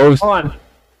hold on, both hold on.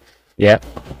 yeah.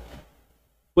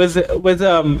 Was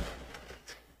them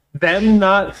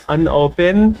not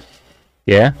unopened?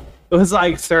 Yeah. It was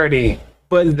like 30,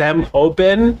 but them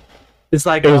open is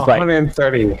like It was like-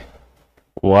 130.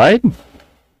 What?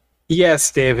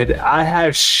 Yes, David, I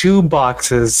have shoe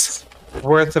boxes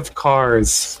worth of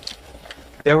cars.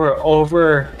 There were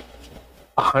over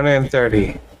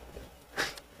 130.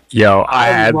 Yo, I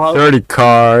had love- 30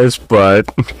 cars, but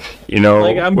you know,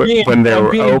 Like, I'm when they I'm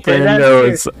were being open, dead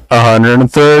there ass was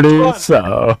 130. Hold on.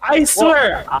 So I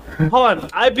swear, hold on,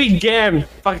 I began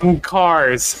fucking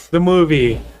Cars, the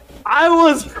movie. I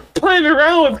was playing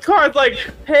around with cars like,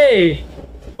 hey,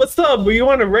 what's up? You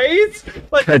want to race?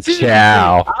 Like, seriously,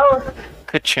 Ka-chow.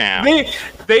 Ka-chow.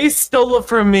 They stole it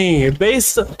from me.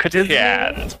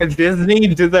 Ka-chow. Disney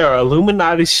did their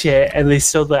Illuminati shit, and they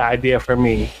stole the idea from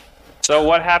me. So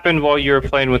what happened while you were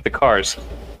playing with the cars?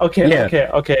 Okay, Yeah.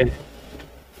 okay.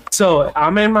 So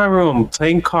I'm in my room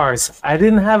playing Cars. I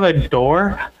didn't have a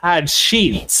door. I had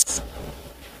sheets.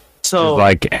 So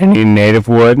like any native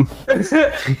would.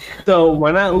 So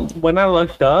when I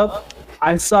looked up,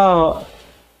 I saw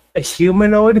a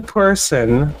humanoid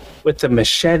person with a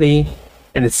machete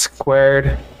and a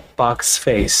squared box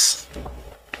face.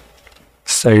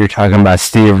 So you're talking about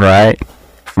Steve, right?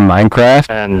 From Minecraft?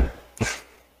 And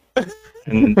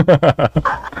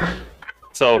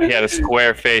so he had a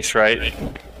square face, right?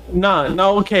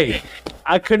 No, okay.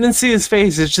 I couldn't see his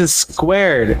face. It's just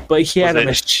squared, but he had a Was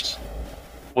machete.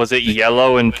 Was it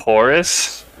yellow and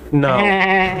porous? No.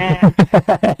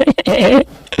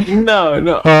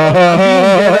 No. I'm being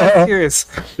dead serious.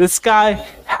 This guy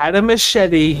had a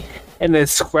machete and a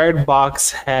squared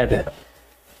box head.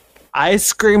 I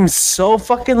screamed so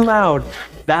fucking loud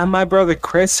that my brother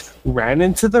Chris ran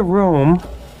into the room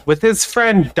with his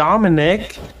friend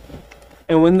Dominic,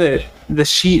 and when the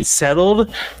sheet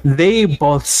settled, they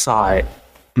both saw it.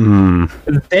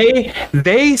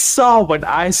 They saw what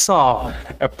I saw: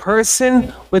 a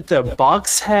person with a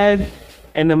box head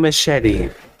and a machete,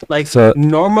 like So-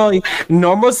 normal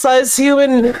size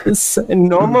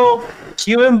normal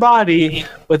human body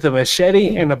with a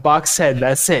machete and a box head.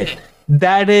 That's it.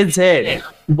 That is it.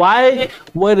 Why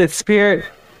would a spirit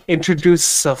introduce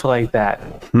stuff like that?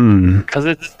 Because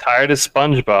it's tired of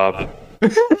SpongeBob.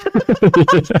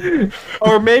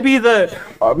 Or maybe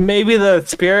the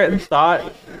spirit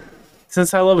thought,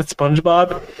 since I love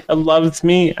SpongeBob, it loves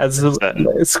me as a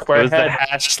It square was the head.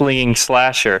 hash slinging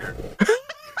slasher.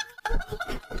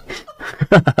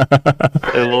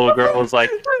 The little girl was like,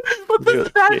 With the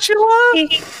spatula.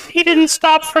 he didn't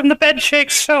stop from the bed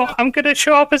shakes, so I'm gonna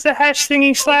show up as a hash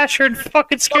slinging slasher and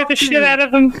fucking scare the shit out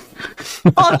of him.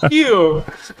 Fuck you.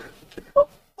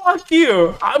 Fuck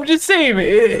you. I'm just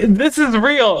saying, this is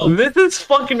real. This is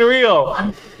fucking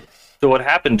real. So what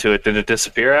happened to it? Did it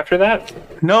disappear after that?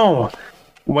 No.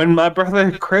 When my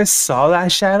brother Chris saw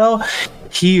that shadow,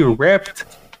 he ripped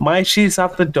my sheets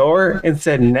off the door and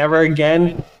said, never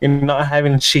again, you're not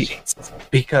having sheets.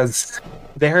 Because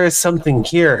there is something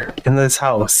here in this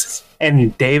house.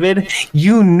 And David,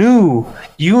 you know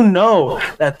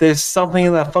that there's something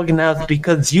in that fucking house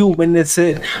because you witnessed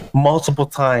it multiple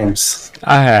times.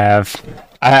 I have.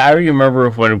 I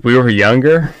remember when we were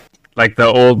younger, like the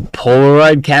old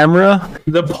Polaroid camera.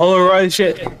 The Polaroid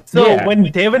shit. So Yeah. when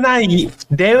David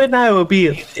and I would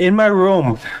be in my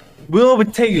room, we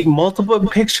would take multiple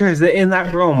pictures in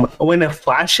that room. When it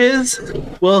flashes,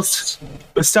 we'll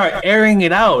start airing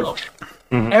it out.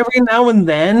 Every now and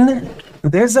then,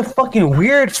 there's a fucking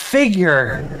weird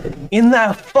figure in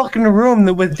that fucking room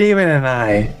with David and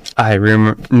I. I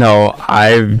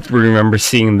remember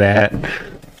seeing that.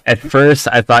 At first,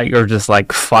 I thought you were just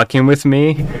like fucking with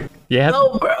me. Yeah,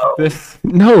 No, bro.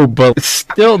 No, but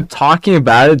still talking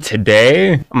about it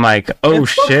today, I'm like, oh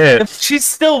shit. She's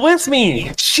still with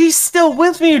me. She's still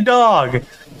with me, dog.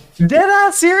 Dead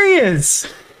ass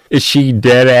serious. Is she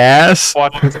dead ass?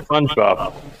 Watching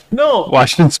SpongeBob. No,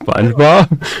 Watching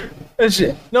SpongeBob?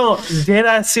 no, dead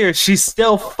ass serious. She's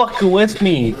still fucking with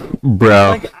me. Bro.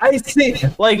 Like I see,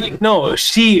 like no,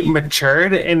 she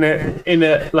matured in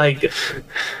a like.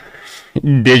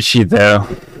 Did she though?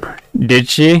 Did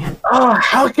she? Oh,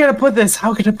 how can I put this?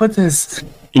 How can I put this?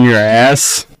 In your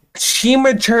ass? She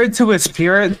matured to a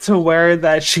spirit to where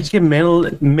that she can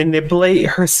manipulate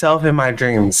herself in my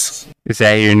dreams. Is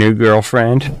that your new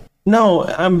girlfriend? No,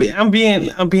 I'm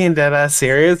being dead ass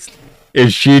serious.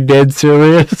 Is she dead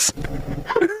serious?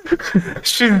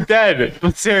 She's dead,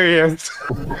 but serious.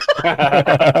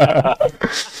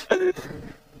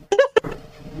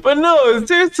 But no,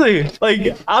 seriously,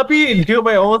 like I'll be doing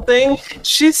my own thing.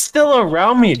 She's still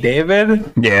around me,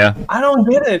 David. Yeah. I don't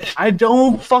get it. I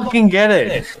don't fucking get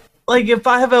it. Like if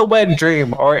I have a wet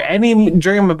dream or any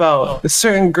dream about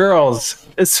certain girls,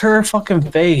 it's her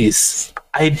fucking face.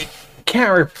 I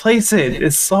can't replace it.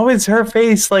 It's always her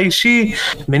face. Like she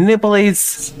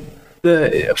manipulates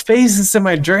the faces in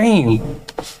my dream.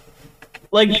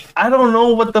 Like I don't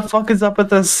know what the fuck is up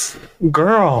with this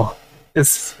girl.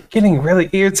 It's getting really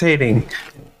irritating.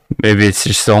 Maybe it's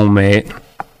your soulmate.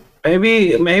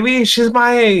 Maybe she's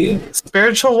my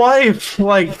spiritual wife.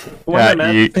 Like when Yeah,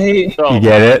 I'm you- at the So, You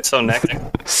get it? So next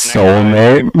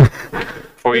Soulmate?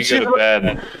 before you go to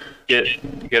bed,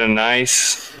 get a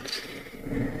nice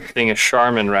thing of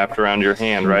Charmin wrapped around your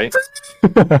hand, right?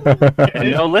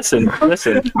 And no, listen. I'm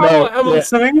listening.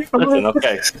 Listen,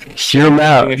 okay. Hear him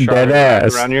out, Thing of dead Charmin wrapped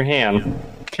ass. around your hand.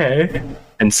 Okay.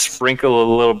 And sprinkle a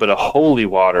little bit of holy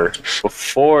water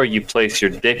before you place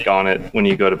your dick on it when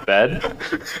you go to bed.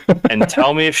 And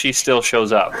tell me if she still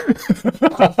shows up.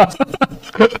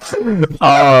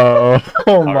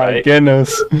 Oh my right.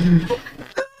 goodness.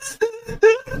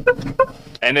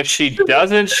 And if she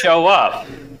doesn't show up,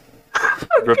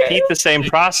 repeat the same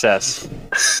process,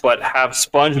 but have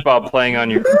SpongeBob playing on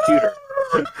your computer.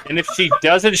 And if she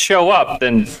doesn't show up,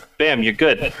 then bam, you're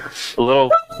good. A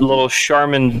little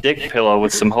Charmin dick pillow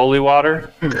with some holy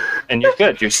water, and you're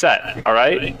good. You're set. All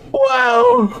right.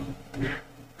 Wow.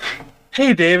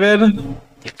 Hey, David.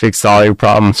 Fixed all your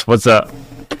problems. What's up?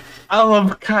 I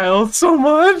love Kyle so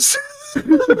much.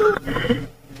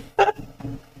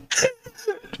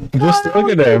 Just look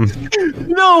at him.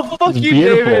 No, fuck It's you,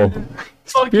 beautiful. David.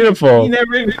 It's Fuck beautiful.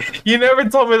 You never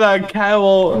told me that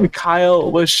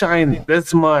Kyle was shine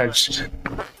this much.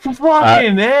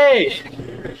 Fucking hey.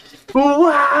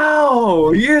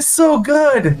 Wow, you're so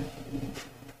good.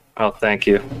 Oh, thank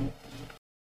you.